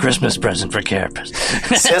my Christmas present for Carapace.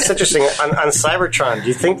 See, that's interesting. On Cybertron, do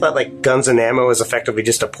you think that like Guns and Ammo is effectively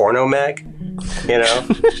just a porno mag?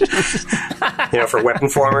 For weapon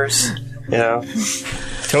formers.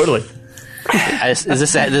 Totally. Is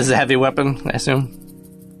this a heavy weapon? I assume.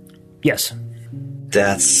 Yes.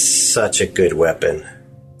 That's such a good weapon.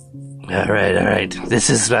 All right. This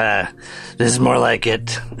is more like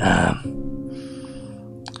it. All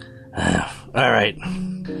right.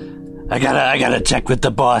 I gotta check with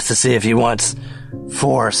the boss to see if he wants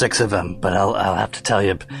 4 or 6 of them, but I'll have to tell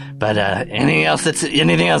you. But anything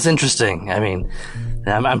else interesting? I mean,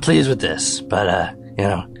 I'm pleased with this, but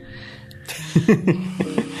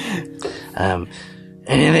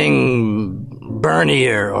anything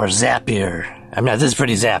burnier or zappier? I mean, this is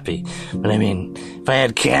pretty zappy, but I mean, if I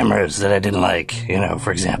had cameras that I didn't like,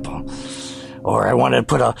 for example, or I wanted to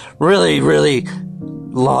put a really, really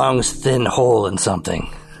long, thin hole in something.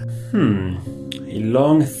 A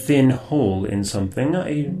long, thin hole in something.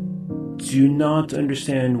 I do not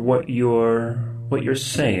understand what you're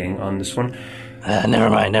saying on this one. Never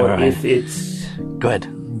mind. If it's... Go ahead.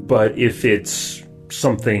 But if it's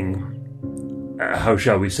something, how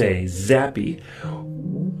shall we say, zappy,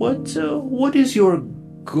 what is your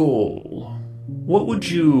goal? What would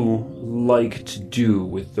you like to do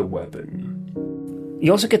with the weapon?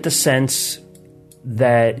 You also get the sense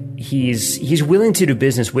that he's willing to do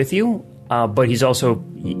business with you, but he's also,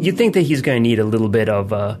 you think that he's going to need a little bit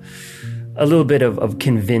of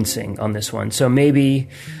convincing on this one. So maybe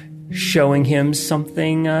showing him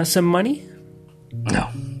something, some money. No,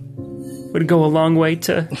 would go a long way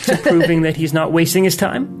to proving that he's not wasting his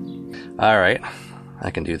time. All right,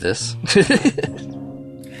 I can do this.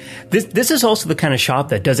 This is also the kind of shop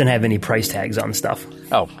that doesn't have any price tags on stuff.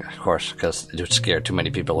 Oh, of course, because it would scare too many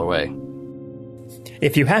people away.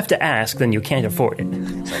 If you have to ask, then you can't afford it.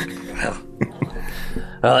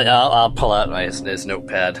 Well, I'll pull out his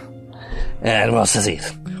notepad. And well, says he,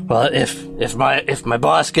 well, if my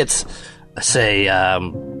boss gets, say,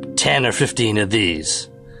 10 or 15 of these,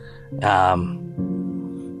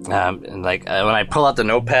 and like when I pull out the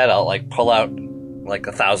notepad, I'll like pull out like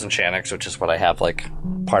 1,000 Chanics, which is what I have, like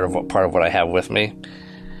part of what I have with me,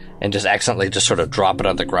 and just accidentally just sort of drop it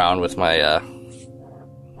on the ground with my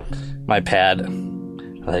my pad.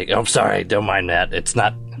 Like, oh, I'm sorry, don't mind that. It's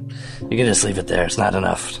not. You can just leave it there. It's not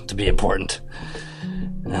enough to be important.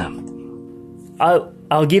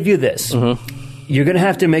 I'll give you this. Mm-hmm. You're going to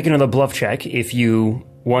have to make another bluff check if you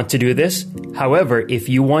want to do this. However, if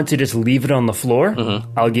you want to just leave it on the floor,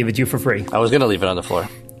 I'll give it to you for free. I was going to leave it on the floor.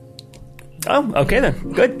 Oh, okay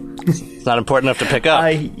then. Good. It's not important enough to pick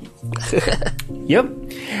up. Yep.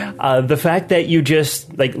 The fact that you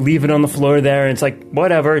just like leave it on the floor there and it's like,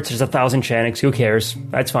 whatever, it's just 1,000 Chanics, who cares?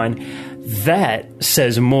 That's fine. That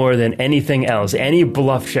says more than anything else. Any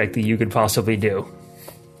bluff check that you could possibly do.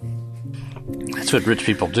 That's what rich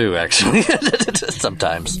people do, actually.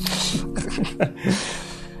 Sometimes.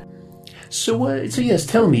 So yes,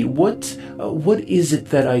 tell me what is it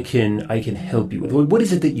that I can help you with? What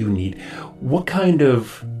is it that you need? What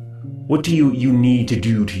do you need to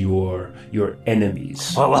do to your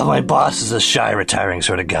enemies? Well, my boss is a shy, retiring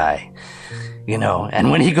sort of guy,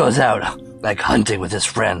 and when he goes out like hunting with his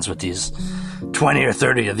friends with these 20 or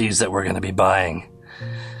 30 of these that we're going to be buying,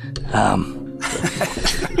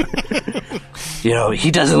 he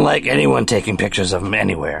doesn't like anyone taking pictures of him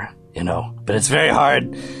anywhere, but it's very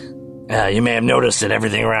hard. You may have noticed that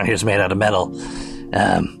everything around here is made out of metal.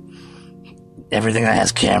 Everything that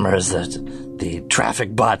has cameras, the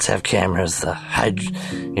traffic bots have cameras, the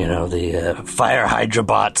fire hydra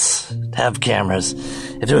bots have cameras.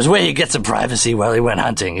 If there was a way he'd get some privacy while he went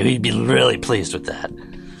hunting, he'd be really pleased with that.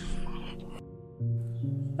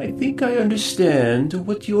 I think I understand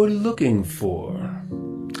what you're looking for.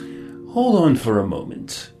 Hold on for a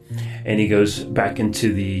moment. And he goes back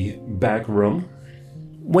into the back room.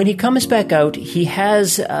 When he comes back out, he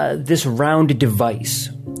has this round device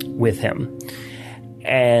with him.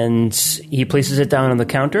 And he places it down on the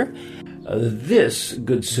counter. This,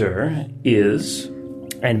 good sir, is...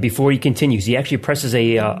 And before he continues, he actually presses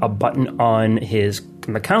a button on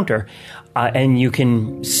the counter, and you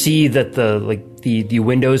can see that the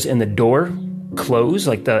windows and the door close,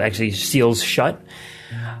 like the actually seals shut,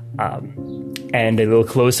 and a little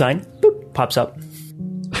close sign boop, pops up.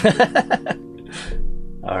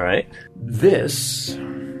 All right. This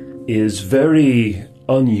is very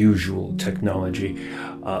unusual technology,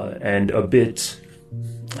 and a bit,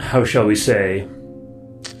 how shall we say,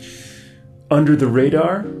 under the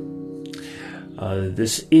radar.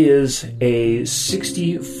 This is a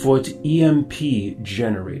 60-foot EMP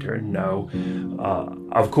generator. Now,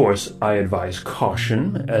 of course, I advise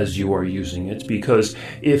caution as you are using it, because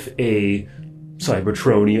if a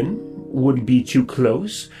Cybertronian would be too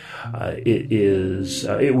close,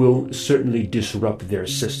 it will certainly disrupt their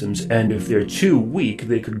systems, and if they're too weak,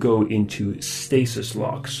 they could go into stasis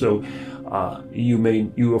lock. So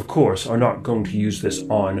you of course are not going to use this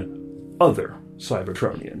on other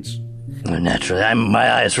Cybertronians. Naturally, my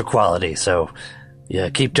eye is for quality, so yeah,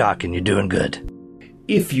 keep talking, you're doing good.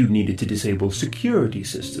 If you needed to disable security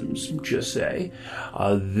systems, just say,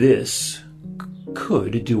 this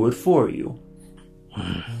could do it for you.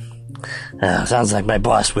 Sounds like my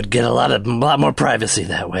boss would get a lot more privacy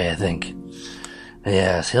that way, I think.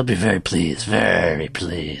 Yes, he'll be very pleased, very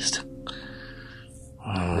pleased.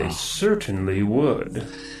 They certainly would.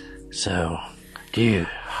 So,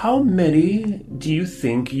 how many do you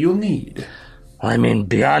think you'll need? Well, I mean,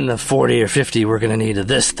 beyond the 40 or 50 we're going to need of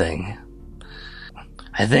this thing,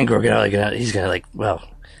 I think he's going to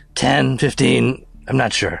 10, 15, I'm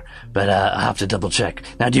not sure, but I'll have to double check.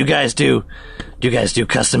 Now, do you guys do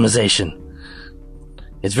customization?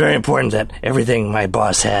 It's very important that everything my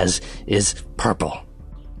boss has is purple.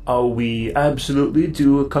 We absolutely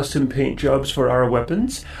do custom paint jobs for our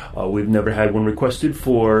weapons. We've never had one requested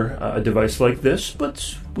for a device like this,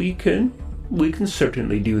 but we can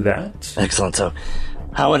certainly do that. Excellent. So,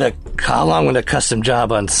 how long would a custom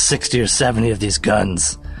job on 60 or 70 of these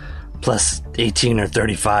guns, plus 18 or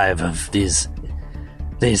 35 of these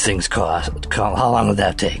things cost? How long would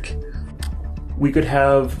that take? We could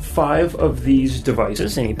have 5 of these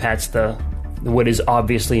devices, and he pats what is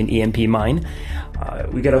obviously an EMP mine.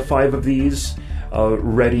 We got 5 of these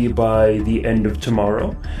ready by the end of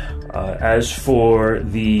tomorrow. As for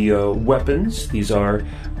the weapons, these are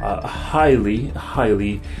highly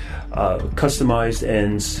customized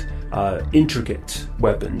and intricate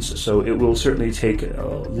weapons, so it will certainly take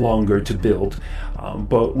longer to build.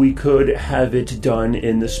 But we could have it done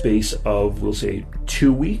in the space of, we'll say,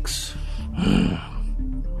 2 weeks.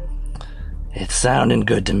 It's sounding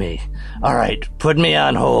good to me. All right, put me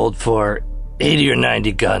on hold for 80 or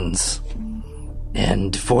 90 guns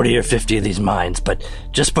and 40 or 50 of these mines, but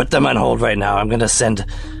just put them on hold right now. I'm going to send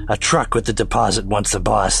a truck with the deposit once the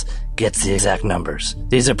boss gets the exact numbers.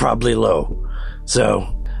 These are probably low,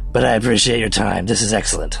 but I appreciate your time. This is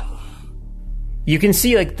excellent. You can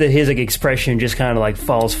see his expression just kind of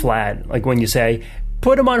falls flat, like when you say,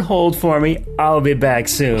 "Put him on hold for me. I'll be back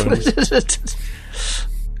soon."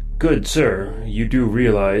 Good sir, you do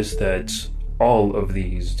realize that all of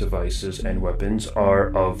these devices and weapons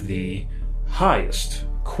are of the highest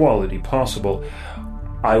quality possible.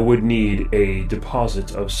 I would need a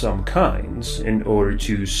deposit of some kinds in order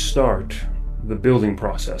to start the building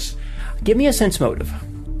process. Give me a sense motive.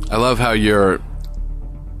 I love how your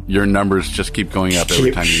numbers just keep going up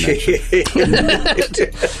every time you mention it.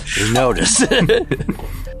 You notice.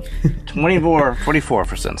 44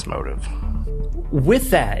 for sense motive. With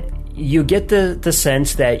that, you get the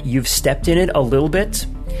sense that you've stepped in it a little bit.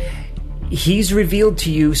 He's revealed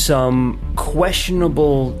to you some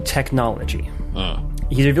questionable technology.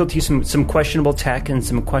 He's revealed to you some questionable tech and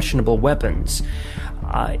some questionable weapons.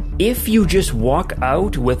 If you just walk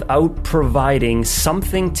out without providing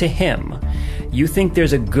something to him, you think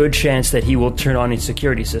there's a good chance that he will turn on his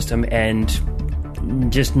security system and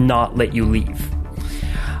just not let you leave.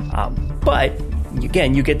 But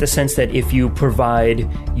again, you get the sense that if you provide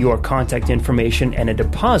your contact information and a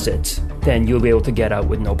deposit, then you'll be able to get out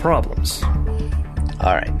with no problems.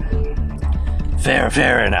 All right.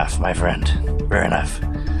 Fair enough, my friend. Fair enough.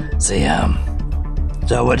 See,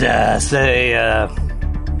 so would,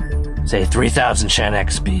 say 3,000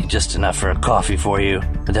 Shanex be just enough for a coffee for you?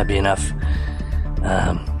 Would that be enough?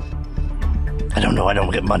 I don't know. I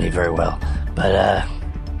don't get money very well. But,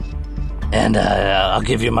 I'll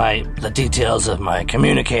give you the details of my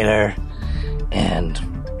communicator and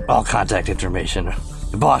all contact information.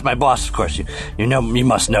 My boss, of course, you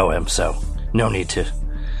must know him, so no need to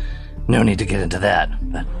get into that.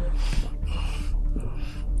 But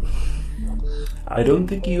I don't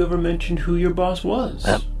think you ever mentioned who your boss was.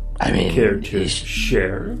 I mean, care to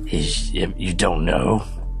share? You don't know?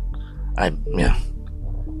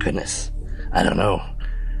 Goodness, I don't know.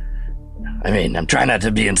 I mean, I'm trying not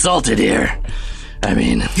to be insulted here. I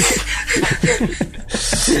mean,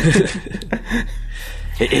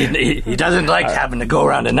 he doesn't like having to go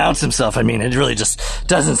around and announce himself. I mean, it really just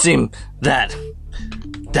doesn't seem that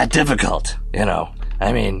difficult, you know.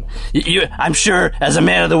 I mean, I'm sure as a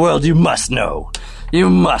man of the world, you must know. You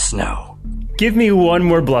must know. Give me one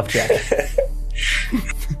more bluff check.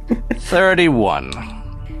 31.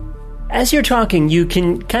 As you're talking, you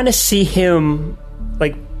can kind of see him,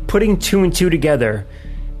 putting two and two together.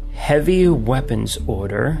 Heavy weapons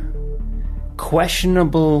order,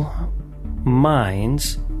 questionable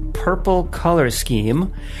minds, purple color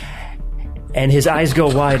scheme, and his eyes go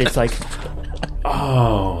wide. It's like,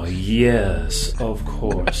 oh, yes, of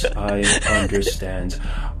course, I understand.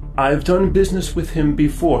 I've done business with him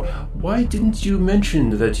before. Why didn't you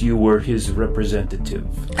mention that you were his representative?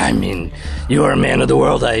 I mean, you are a man of the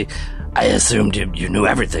world. I assumed you knew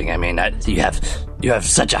everything. I mean, you have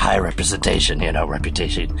such a high reputation.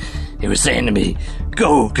 He was saying to me,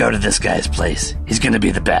 go to this guy's place. He's going to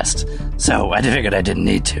be the best. So I figured I didn't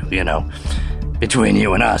need to, Between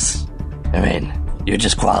you and us, I mean, you're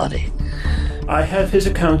just quality. I have his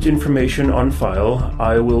account information on file.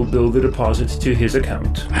 I will bill the deposit to his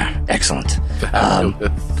account. Excellent.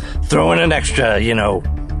 Throw in an extra,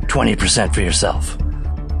 20% for yourself.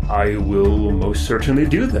 I will most certainly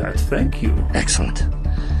do that. Thank you. Excellent.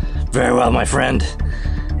 Very well, my friend.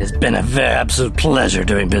 It's been a very absolute pleasure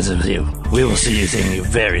doing business with you. We will see you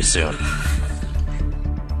very soon.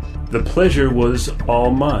 The pleasure was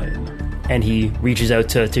all mine. And he reaches out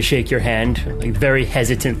to shake your hand, very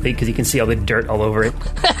hesitantly, because you can see all the dirt all over it.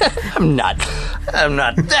 I'm not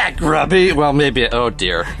that grubby. Well, maybe. Oh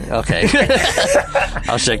dear. Okay.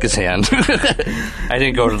 I'll shake his hand. I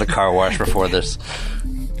didn't go to the car wash before this.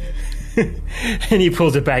 And he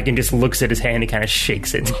pulls it back and just looks at his hand and kind of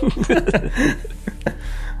shakes it.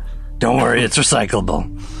 Don't worry, it's recyclable.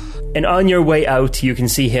 And on your way out, you can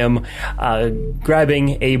see him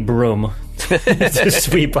grabbing a broom to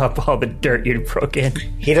sweep up all the dirt you'd broken.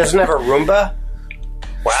 He doesn't have a Roomba?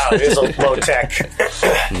 Wow, it is a low tech.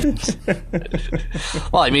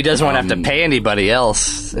 Well, I mean, he doesn't want to have to pay anybody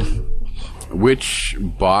else. Which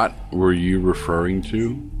bot were you referring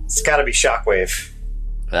to? It's got to be Shockwave.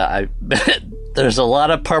 There's a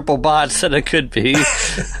lot of purple bots that it could be.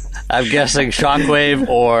 I'm guessing Shockwave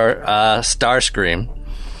or Starscream.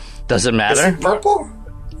 Does it matter? Is it purple?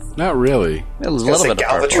 Not really. A little bit of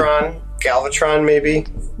Galvatron. purple. Galvatron, maybe.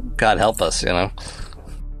 God help us,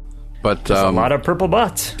 But a lot of purple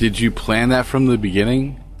bots. did you plan that from the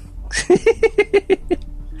beginning?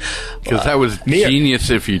 Because that was genius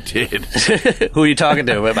if you did. Who are you talking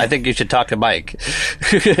to? I think you should talk to Mike.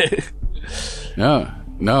 No,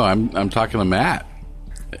 I'm talking to Matt.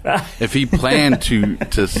 If he planned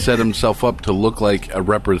to set himself up to look like a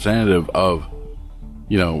representative of,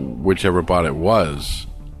 whichever bot it was,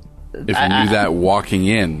 if you knew that walking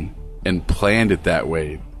in and planned it that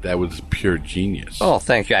way, that was pure genius. Oh,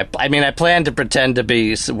 thank you. I planned to pretend to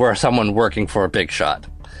be someone working for a big shot.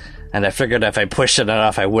 And I figured if I pushed it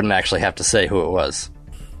enough, I wouldn't actually have to say who it was.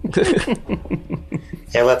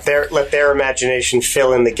 Yeah, let their imagination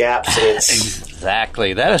fill in the gaps. And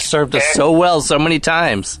Exactly. That has served us so well so many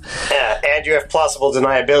times. Yeah, and you have plausible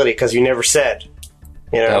deniability because you never said.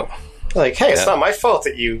 Like, hey, it's not my fault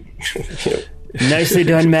that you... Nicely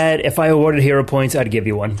done, Matt. If I awarded hero points, I'd give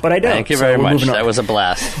you one. But I don't. Thank you very much. That was a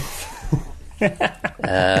blast.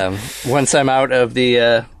 Once I'm out of the...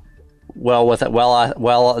 a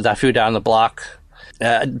few down the block.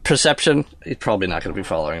 Perception, he's probably not going to be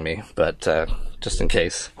following me, but just in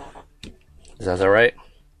case. Is that all right?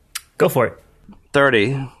 Go for it.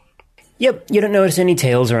 30. Yep, you don't notice any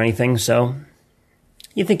tails or anything, so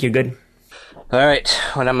you think you're good. All right,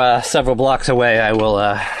 when I'm several blocks away, I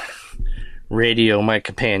will radio my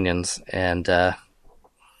companions and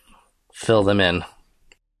fill them in.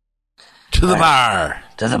 To the bar!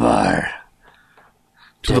 To the bar!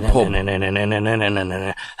 To the pub.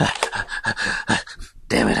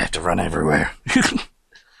 Damn it, I have to run everywhere.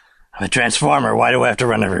 I'm a transformer, why do I have to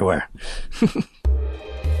run everywhere?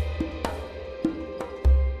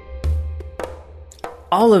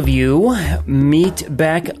 All of you meet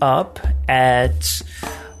back up at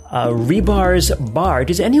Rebar's bar.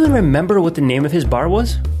 Does anyone remember what the name of his bar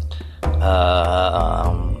was?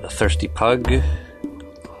 A Thirsty Pug.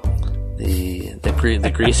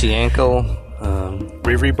 The Greasy Ankle.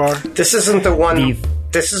 Riri Bar? This isn't the one...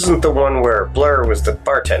 This isn't the one where Blur was the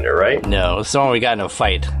bartender, right? No, it's the one we got in a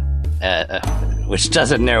fight. Which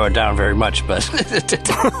doesn't narrow it down very much, but...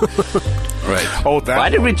 Right. Oh, that Why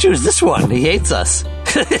did we choose this one? He hates us.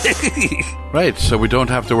 Right, so we don't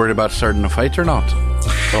have to worry about starting a fight or not.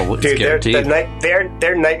 Oh, it's Dude, guaranteed.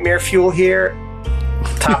 their nightmare fuel here,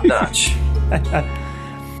 top notch.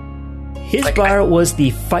 His bar was the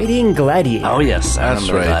Fighting Gladiator. Oh, yes, I That's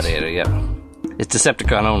remember right. Gladiator, yeah. It's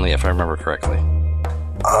Decepticon only, if I remember correctly.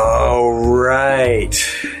 Oh, right.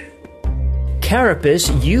 Carapace,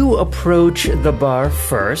 you approach the bar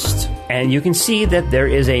first, and you can see that there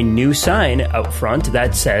is a new sign out front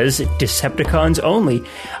that says Decepticons only.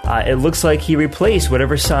 It looks like he replaced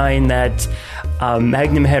whatever sign that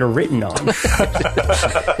Magnum had written on.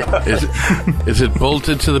 Is it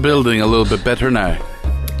bolted to the building a little bit better now?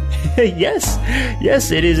 Yes,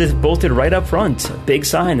 it is. It's bolted right up front. A big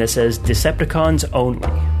sign that says Decepticons only.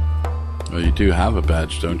 Well, you do have a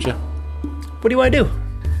badge, don't you? What do you want to do?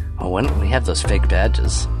 Oh, why don't we have those fake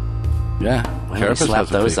badges? Yeah. Why don't we Carapace slap has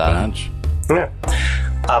a those fake on? badge. Yeah.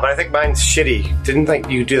 But I think mine's shitty. Didn't think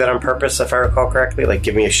you do that on purpose, if I recall correctly? Like,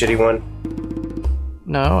 give me a shitty one?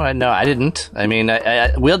 No, I didn't. I mean,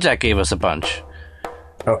 Wheeljack gave us a bunch.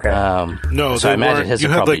 Okay. No, so I imagine his you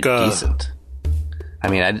are had probably like a decent. I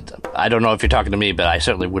mean, I don't know if you're talking to me, but I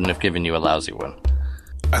certainly wouldn't have given you a lousy one.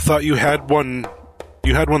 I thought you had one.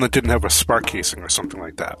 You had one that didn't have a spark casing or something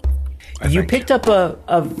like that. You picked up a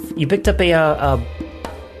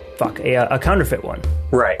counterfeit one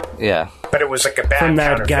Right. Yeah. But it was like a bad from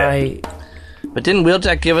that counterfeit. guy. But didn't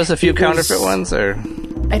Wheeljack give us a few It was- counterfeit ones, or?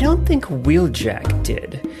 I don't think Wheeljack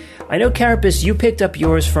did. I know, Carapace, you picked up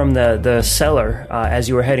yours from the cellar as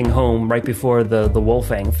you were heading home right before the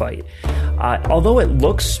Wolfang fight. Although it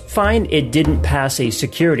looks fine, it didn't pass a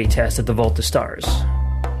security test at the Vault of Stars.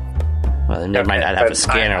 Well, they might not have a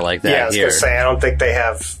scanner like that Yeah, I was here. going to say, I don't think they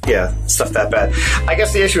have stuff that bad. I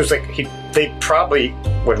guess the issue is like they probably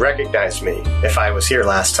would recognize me if I was here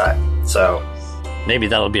last time. So Maybe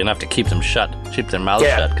that'll be enough to keep them shut, keep their mouths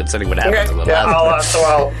shut, considering what happened to them yeah, last time.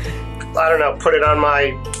 I'll I don't know, put it on my,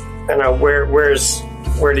 I don't know, where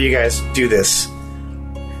do you guys do this?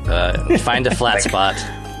 Find a flat spot.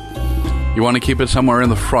 You want to keep it somewhere in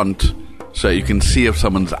the front so that you can see if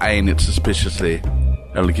someone's eyeing it suspiciously.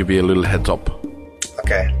 That'll give you a little heads up.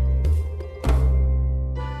 Okay.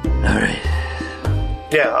 All right.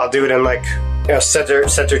 Yeah, I'll do it in like,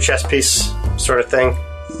 center chess piece sort of thing.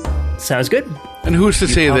 Sounds good. And who's to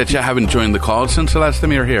say that you haven't joined the call since the last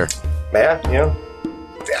time you were here? Yeah,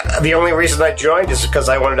 the only reason I joined is because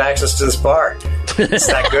I wanted access to this bar. It's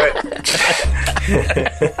that good.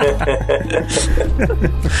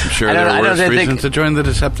 I'm sure there are worse reasons to join the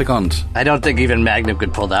Decepticons. I don't think even Magnum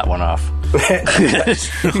could pull that one off.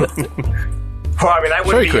 Well, I mean, I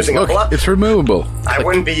wouldn't be using a bluff. It's removable. I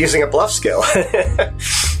wouldn't be using a bluff skill.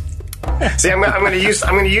 See, I'm going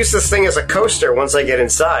to use this thing as a coaster once I get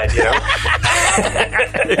inside.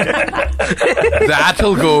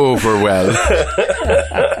 That'll go over well.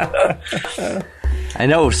 I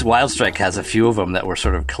know Wildstrike has a few of them that were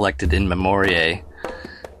sort of collected in memoriae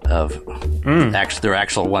of their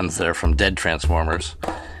actual ones that are from dead Transformers.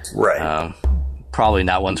 Right. Probably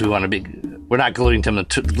not ones we want to be. We're not gluing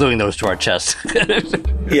those to our chest.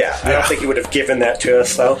 Yeah, I don't think he would have given that to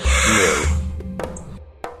us, though. No.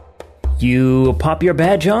 You pop your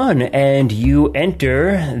badge on, and you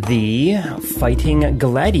enter the Fighting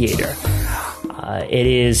Gladiator. It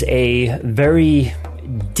is a very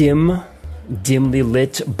dimly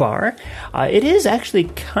lit bar. It is actually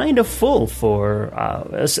kind of full for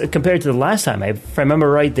compared to the last time. If I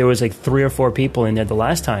remember right, there was like 3 or 4 people in there the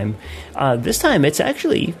last time. This time, it's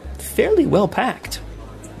actually fairly well packed.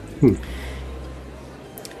 And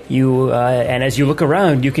as you look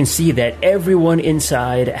around, you can see that everyone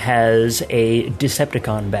inside has a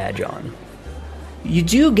Decepticon badge on. You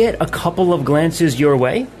do get a couple of glances your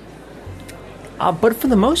way, but for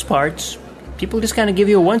the most part, people just kind of give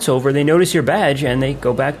you a once-over. They notice your badge, and they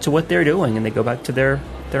go back to what they're doing, and they go back to their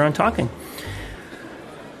own talking.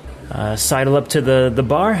 Sidle up to the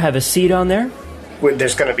bar, have a seat on there.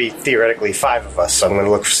 There's going to be theoretically 5 of us, so I'm going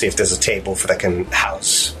to look to see if there's a table that can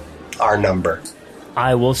house our number.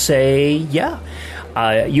 I will say, yeah.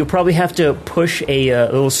 You'll probably have to push a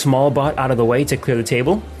little small bot out of the way to clear the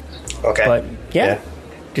table. Okay. But, yeah.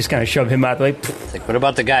 Just kind of shove him out of the way. Like, what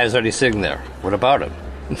about the guy who's already sitting there? What about him?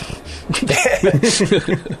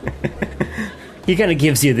 He kind of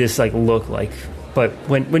gives you this look, but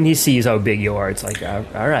when he sees how big you are, it's like,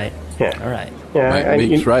 all right. Yeah. All right. Yeah,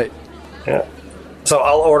 Meat's right. Yeah. So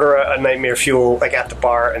I'll order a Nightmare Fuel at the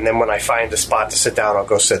bar, and then when I find a spot to sit down, I'll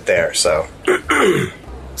go sit there. So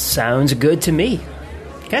sounds good to me.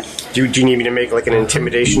 Okay. Do you need me to make an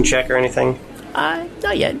intimidation check or anything?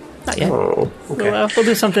 Not yet. Oh, okay. We'll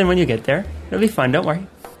do something when you get there. It'll be fun. Don't worry.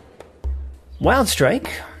 Wildstrike,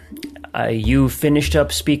 you finished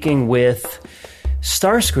up speaking with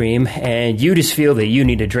Starscream, and you just feel that you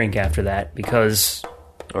need a drink after that because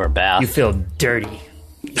or a bath. You feel dirty.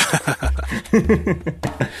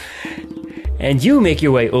 And you make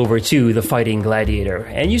your way over to the Fighting Gladiator,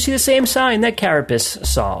 and you see the same sign that Carapace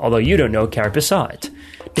saw, although you don't know Carapace saw it.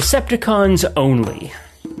 Decepticons only.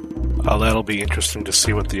 Oh, that'll be interesting to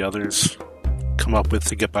see what the others come up with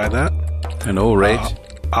to get by that. I know, right?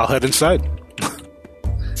 I'll head inside.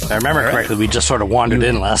 If I remember correctly, we just sort of wandered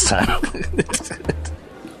in last time.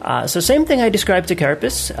 So same thing I described to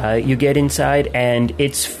Carapace. You get inside, and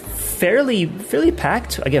it's fairly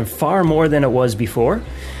packed. Again, far more than it was before.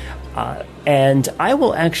 And I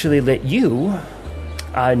will actually let you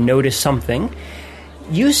notice something.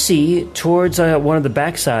 You see towards one of the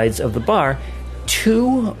backsides of the bar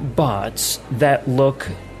 2 bots that look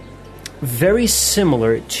very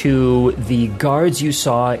similar to the guards you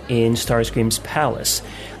saw in Starscream's palace.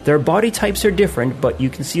 Their body types are different, but you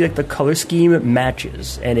can see the color scheme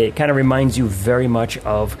matches, and it kind of reminds you very much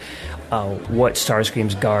of what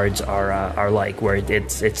Starscream's guards are like, where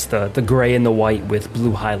it's the gray and the white with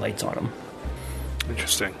blue highlights on them.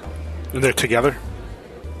 Interesting. And they're together?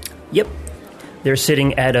 Yep. They're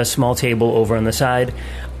sitting at a small table over on the side.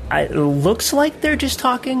 It looks like they're just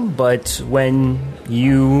talking, but when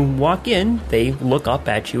you walk in, they look up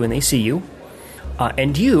at you and they see you.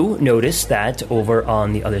 And you notice that over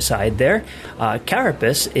on the other side there,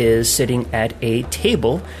 Carapace is sitting at a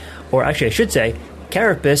table, or actually I should say,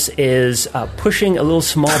 Carapace is pushing a little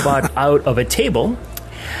small bot out of a table,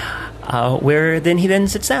 where then he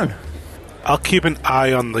sits down. I'll keep an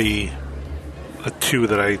eye on the 2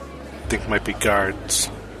 that I think might be guards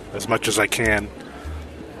as much as I can.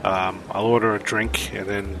 I'll order a drink and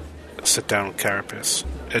then sit down with Carapace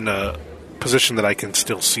in a position that I can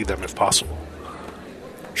still see them if possible.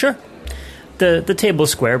 Sure. The table's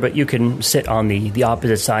square, but you can sit on the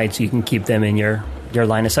opposite side so you can keep them in your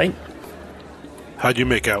line of sight. How'd you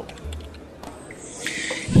make out?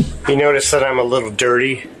 You notice that I'm a little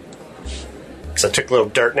dirty because I took a little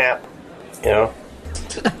dirt nap,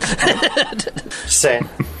 Saying.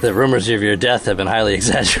 The rumors of your death have been highly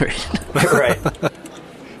exaggerated. Right.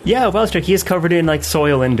 Yeah, Wildstrike, he is covered in like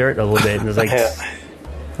soil and dirt a little bit. And there's like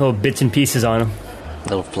little bits and pieces on him. A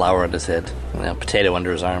little flower on his head. Potato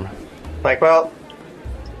under his arm. Like, well,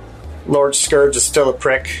 Lord Scourge is still a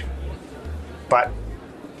prick, but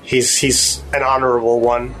he's an honorable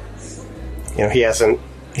one. You know,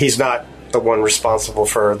 he's not the one responsible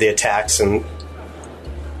for the attacks, and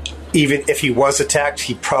even if he was attacked,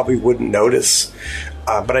 he probably wouldn't notice.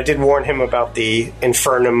 But I did warn him about the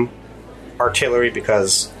Infernum artillery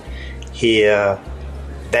because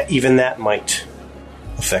that might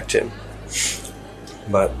affect him.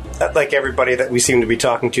 But like everybody that we seem to be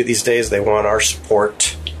talking to these days, they want our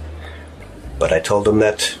support. But I told him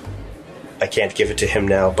that I can't give it to him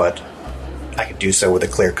now, but I could do so with a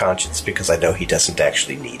clear conscience because I know he doesn't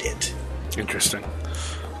actually need it. Interesting.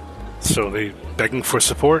 So they begging for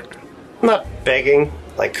support? Not begging,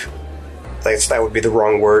 like that would be the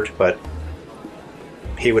wrong word, but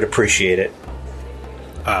he would appreciate it.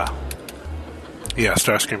 Yeah,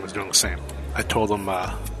 Starscream was doing the same. I told him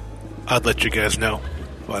I'd let you guys know,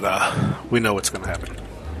 but we know what's going to happen.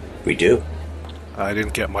 We do. I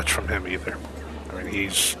didn't get much from him either. I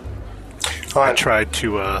mean, I tried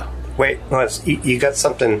to... Wait, you got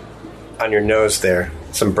something on your nose there.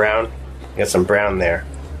 Some brown? You got some brown there.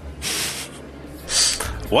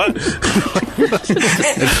 What?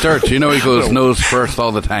 It's dirt. You know he goes nose first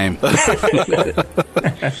all the time.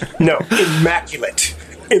 No, immaculate.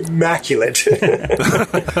 Immaculate.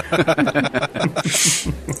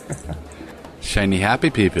 Shiny happy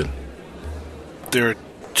people. There are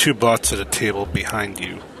two bots at a table behind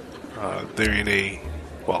you. They're in a...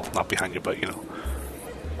 Well, not behind you, but,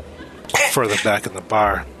 further back in the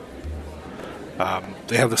bar.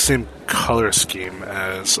 They have the same color scheme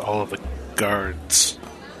as all of the guards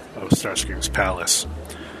of Starscream's palace.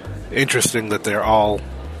 Interesting that they're all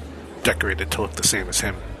decorated to look the same as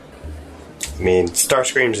him. I mean,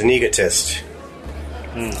 Starscream's an egotist.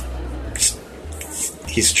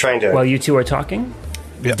 He's trying to... While you two are talking,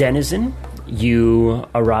 Yep. Denizen, you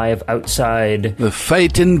arrive outside. The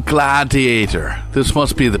Fighting Gladiator. This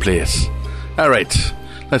must be the place. All right.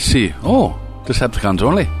 Let's see. Oh, Decepticons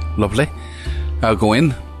only. Lovely. I'll go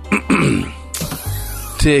in.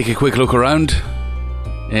 Take a quick look around.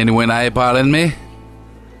 Anyone eyeballing me?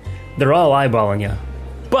 They're all eyeballing you,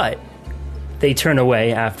 but they turn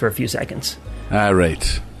away after a few seconds. All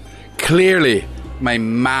right. Clearly, my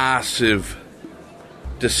massive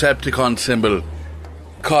Decepticon symbol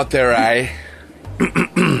caught their eye.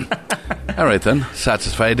 All right, then.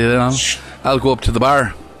 Satisfied, I'll go up to the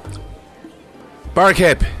bar.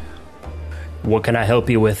 Barkeep. What can I help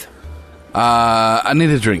you with? I need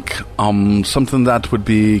a drink. Something that would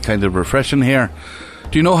be kind of refreshing here.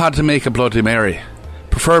 Do you know how to make a Bloody Mary?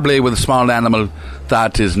 Preferably with a small animal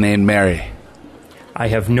that is named Mary. I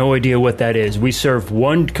have no idea what that is. We serve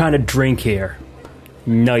one kind of drink here.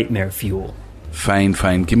 Nightmare fuel. Fine.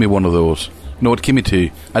 Give me one of those. No, give me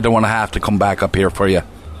two. I don't want to have to come back up here for you.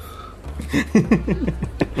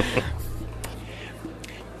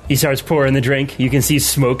 He starts pouring the drink. You can see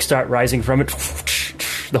smoke start rising from it.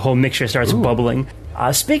 The whole mixture starts bubbling.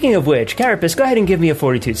 Speaking of which, Carapace, go ahead and give me a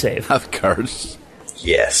Fortitude save. Of course.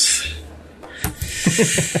 Yes.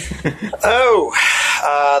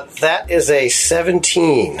 That is a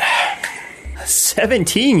 17.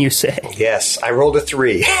 17, you say? Yes, I rolled a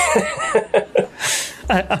 3.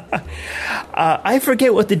 I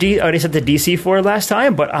forget what I set the DC for last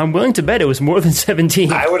time, but I'm willing to bet it was more than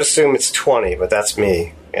 17. I would assume it's 20, but that's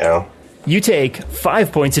me, You take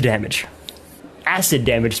 5 points of damage. Acid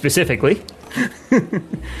damage, specifically.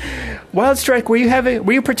 Wildstrike,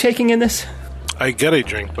 were you partaking in this? I get a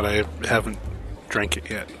drink, but I haven't drank it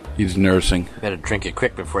yet. He's nursing. Better drink it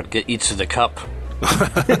quick before it eats to the cup.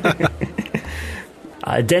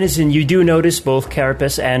 Denizen, you do notice both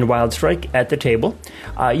Carapace and Wildstrike at the table.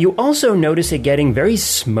 You also notice it getting very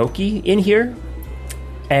smoky in here.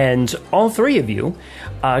 And all three of you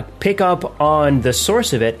pick up on the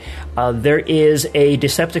source of it. There is a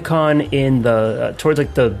Decepticon in towards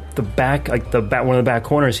the back, one of the back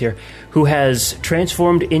corners here, who has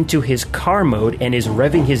transformed into his car mode and is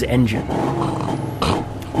revving his engine.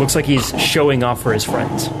 Looks like he's showing off for his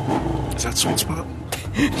friends. Is that Sweet Spot?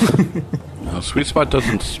 No, Sweet Spot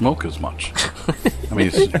doesn't smoke as much. I mean,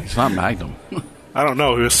 he's not Magnum. I don't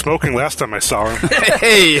know. He was smoking last time I saw him.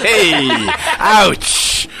 Hey!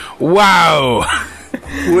 Ouch! Wow!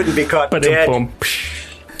 Wouldn't be caught dead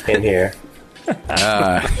in here.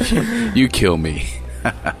 You kill me.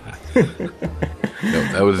 No,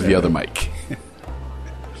 that was the other mic.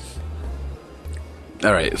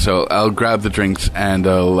 All right, so I'll grab the drinks and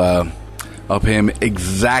I'll pay him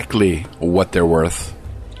exactly what they're worth.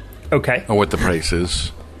 Okay. Or what the price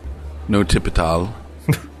is. No tip at all.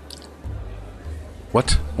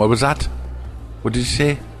 What? What was that? What did you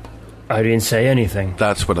say? I didn't say anything.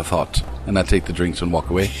 That's what I thought. And I take the drinks and walk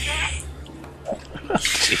away.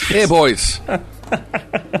 Hey, boys.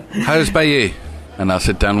 How's by you? And I'll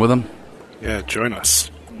sit down with them. Yeah, join us.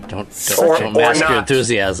 Don't mask your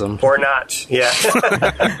enthusiasm. Or not, yeah.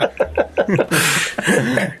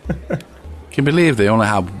 Can you believe they only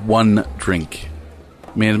have one drink?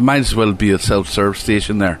 I mean, it might as well be a self-serve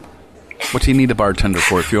station there. What do you need a bartender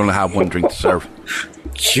for if you only have one drink to serve?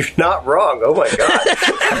 You're not wrong. Oh, my God.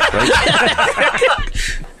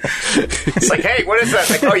 It's like, hey, what is that?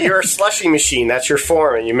 It's like, oh, you're a slushy machine. That's your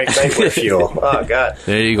form, and you make nightmare fuel. Oh, God.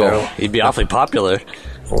 There you go. He'd be awfully popular.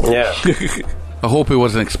 Yeah. I hope he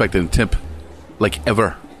wasn't expecting a tip. Like,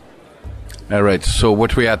 ever. All right, so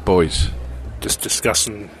what are we at, boys? Just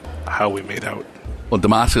discussing how we made out. Well,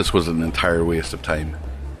 Damascus was an entire waste of time.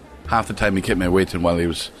 Half the time he kept me waiting while he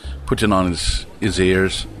was putting on his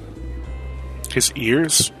ears. His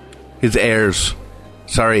ears? His airs.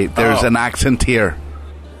 Sorry, there's an accent here.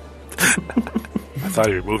 I thought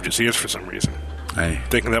he removed his ears for some reason. Aye.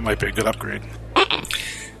 Thinking that might be a good upgrade. I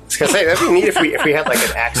was gonna say that'd be neat if we had like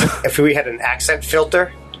an accent. If we had an accent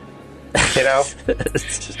filter, you know,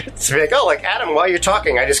 to be like, oh, like Adam, while you're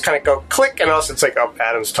talking, I just kind of go click, and also it's like, oh,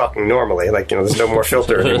 Adam's talking normally. Like, you know, there's no more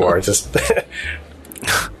filter anymore. It's just.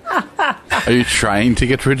 Are you trying to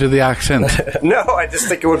get rid of the accent? No, I just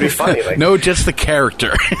think it would be funny. Like, No, just the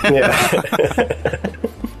character. yeah.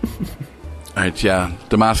 Alright, yeah.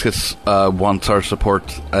 Damascus wants our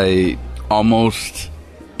support. I almost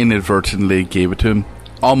inadvertently gave it to him.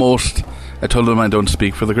 Almost. I told him I don't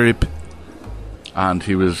speak for the group. And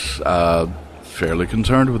he was fairly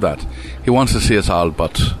concerned with that. He wants to see us all,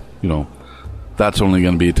 but, you know, that's only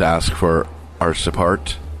going to be to ask for our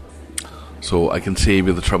support. So I can save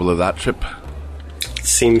you the trouble of that trip.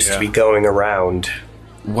 Seems to be going around.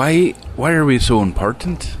 Why are we so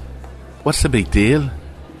important? What's the big deal?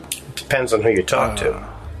 Depends on who you talk to.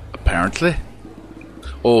 Apparently.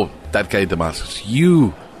 Oh, that guy Damascus.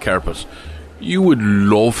 You, Carapace. You would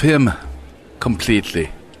love him completely.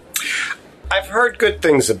 I've heard good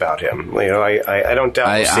things about him. You know, I don't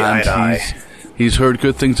doubt we'll see eye to eye. He's heard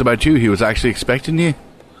good things about you. He was actually expecting you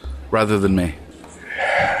rather than me.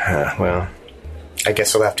 Well, I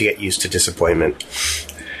guess I'll have to get used to disappointment.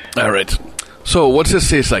 All right. So, what's this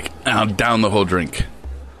taste like? Down the whole drink.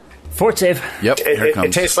 Fort save. Yep, here it comes.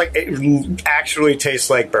 It tastes like it actually tastes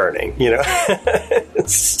like burning. You know,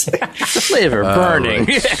 Flavor burning.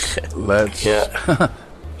 Right. Let's. Yeah.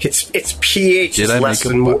 Its pH Did is I less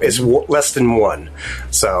make than a- is less than 1.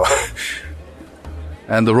 So,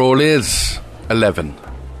 And the roll is 11.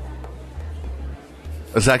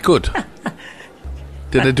 Is that good?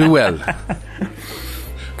 Did I do well?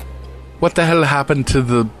 What the hell happened to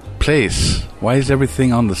the place? Why is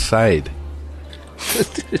everything on the side?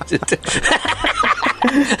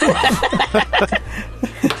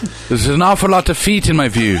 There's an awful lot of feet in my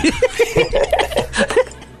view.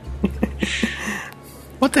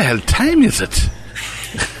 What the hell time is it?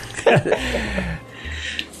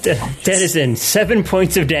 Denizen, 7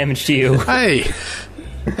 points of damage to you. Hey,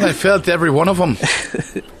 I felt every one of them.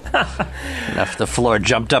 If the floor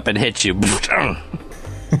jumped up and hit you.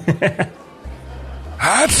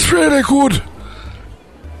 That's really good.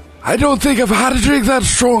 I don't think I've had a drink that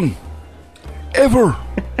strong. Ever.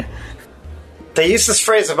 they use this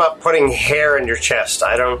phrase about putting hair in your chest.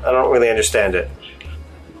 I don't really understand it.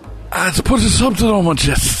 It's putting something on my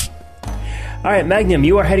chest. All right, Magnum,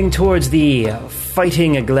 you are heading towards the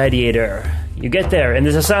Fighting a Gladiator. You get there, and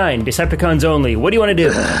there's a sign, Decepticons only. What do you want to do?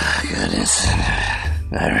 Goodness.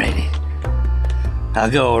 Alrighty.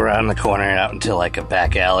 I'll go around the corner and out into like a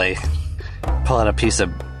back alley. Pull out a piece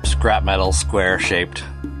of scrap metal, square-shaped.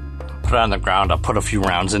 Put it on the ground. I'll put a few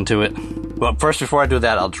rounds into it. Well, first, before I do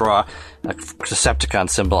that, I'll draw a Decepticon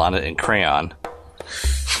symbol on it in crayon.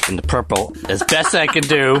 In the purple, as best I can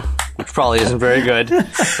do, which probably isn't very good.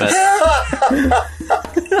 But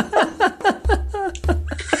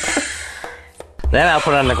then I'll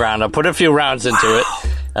put it on the ground. I'll put a few rounds into it.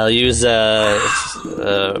 I'll use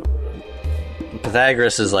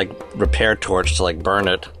Pythagoras' like repair torch to like burn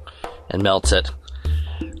it and melt it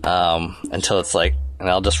until it's like, and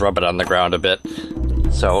I'll just rub it on the ground a bit.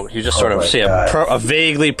 So you just sort of see a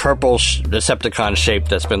vaguely purple Decepticon shape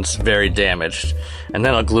that's been very damaged, and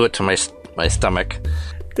then I'll glue it to my stomach.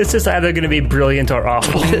 This is either going to be brilliant or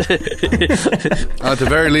awful. At the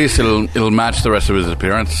very least, it'll match the rest of his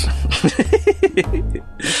appearance.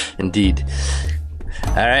 Indeed.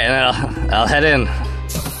 right, and I'll head in.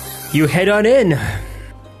 You head on in.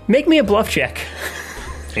 Make me a bluff check.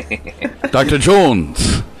 Dr.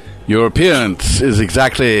 Jones, your appearance is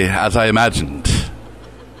exactly as I imagined.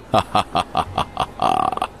 All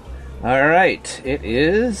right, it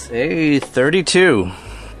is a 32.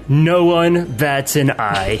 No one bats an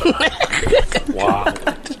eye. Wow.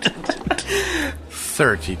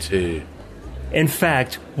 32. In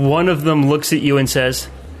fact, one of them looks at you and says,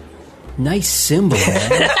 "Nice symbol,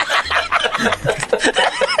 man."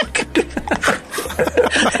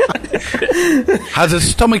 Has his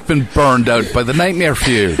stomach been burned out by the nightmare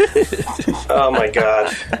fuel? Oh my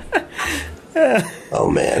god. Oh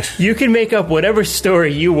man. You can make up whatever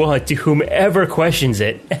story you want to whomever questions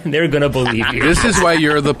it, and they're gonna believe you. This is why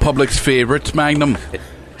you're the public's favourite, Magnum.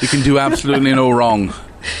 You can do absolutely no wrong.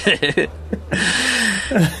 If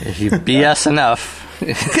you BS enough.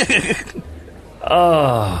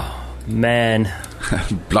 Oh, man.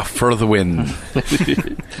 Bluff for the win.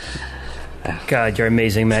 God, you're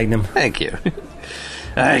amazing, Magnum. Thank you.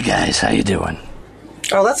 All right, guys, how you doing?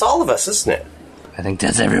 Oh, that's all of us, isn't it? I think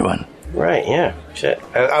that's everyone. Right, yeah. Shit.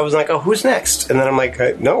 I was like, oh, who's next? And then I'm like,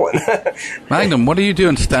 no one. Magnum, what are you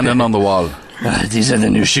doing standing on the wall? These are the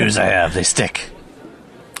new shoes I have. They stick.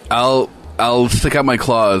 I'll stick out my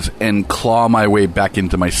claws and claw my way back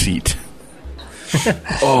into my seat.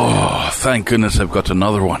 Oh, thank goodness I've got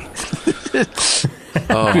another one.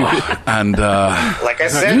 Oh, and like I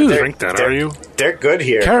said, You drink that, are you? They're good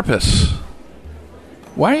here. Carapace,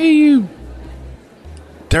 why are you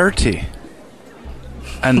dirty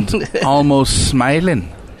and almost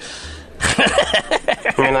smiling?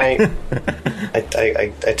 I mean,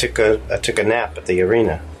 I took a nap at the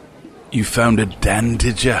arena. You found a den,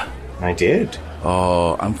 did you? I did.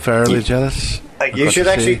 Oh, I'm fairly jealous. Like you should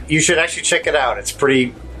actually check it out. It's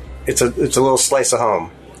pretty. It's a little slice of home.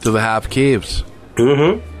 Do they have caves?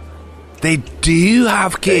 Mm-hmm. They do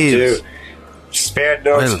have caves. They do. Spared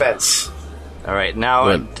no expense. All right,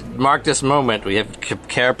 now mark this moment. We have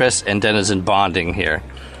Carapace and Denizen bonding here.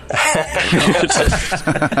 It's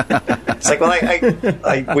like,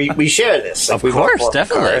 well, we share this. Like, Of course,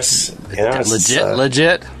 definitely. Cars, you know,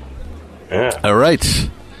 Legit. Yeah. All right.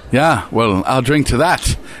 Yeah, well, I'll drink to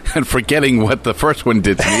that. And forgetting what the first one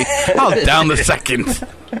did to me, I'll down the second.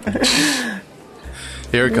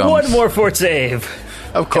 Here it comes. One more fort save.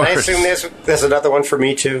 Of Can course. I assume there's another one for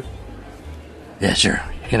me, too? Yeah, sure.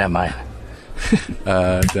 You can have mine.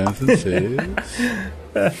 Doesn't say.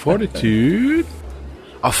 Fortitude.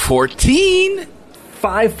 A 14?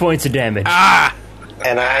 5 points of damage. And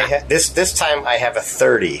this time I have a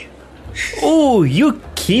 30. Ooh, you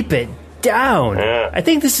keep it down. Yeah. I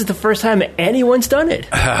think this is the first time anyone's done it.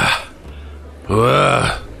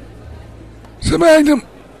 So, Magnum,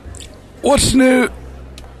 what's new?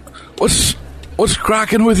 What's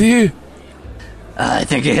cracking with you? I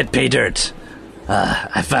think you hit pay dirt.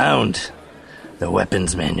 I found the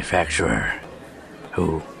weapons manufacturer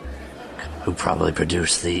who probably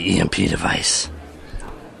produced the EMP device.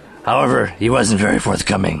 However, he wasn't very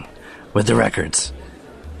forthcoming with the records.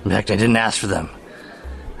 In fact, I didn't ask for them.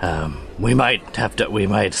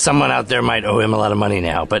 Someone out there might owe him a lot of money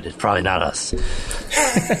now, but it's probably not us.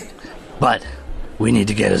 But we need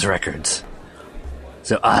to get his records.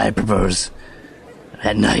 So I propose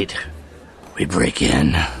at night we break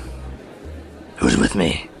in. Who's with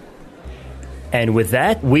me? And with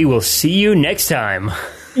that, we will see you next time.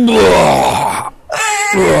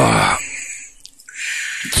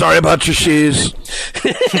 Sorry about your shoes.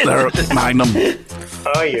 They're Magnum.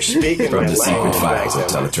 Oh, you're speaking From my the Secret language, Files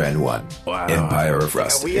of Magnum. Teletran 1, Empire of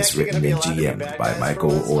Rust is written and GM'd by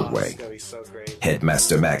Michael Ordway.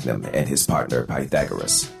 Headmaster Magnum and his partner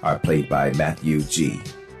Pythagoras are played by Matthew G.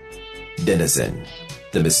 Denizen,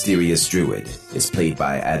 the mysterious druid, is played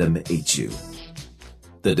by Adam H.U.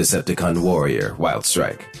 The Decepticon warrior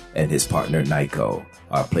Wildstrike and his partner Nyko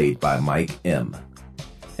are played by Mike M.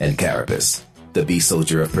 And Carapace, the beast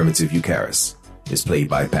soldier of primitive Eucharis, is played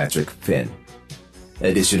by Patrick Finn.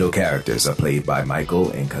 Additional characters are played by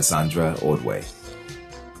Michael and Cassandra Ordway.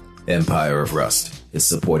 Empire of Rust is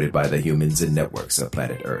supported by the humans and networks of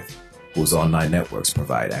planet Earth, whose online networks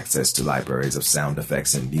provide access to libraries of sound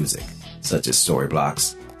effects and music, such as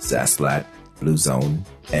Storyblocks, Sasplat, Blue Zone,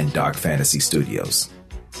 and Dark Fantasy Studios.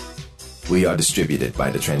 We are distributed by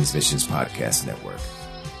the Transmissions Podcast Network.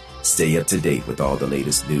 Stay up to date with all the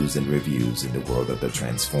latest news and reviews in the world of the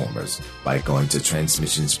Transformers by going to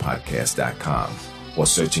transmissionspodcast.com or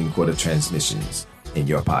searching for the Transmissions in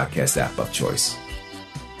your podcast app of choice.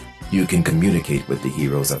 You can communicate with the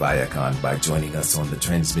heroes of Iacon by joining us on the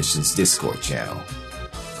Transmissions Discord channel.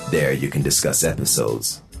 There you can discuss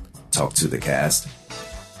episodes, talk to the cast,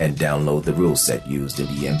 and download the rule set used in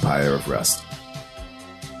the Empire of Rust.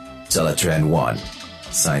 Celatran 1,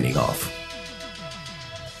 signing off.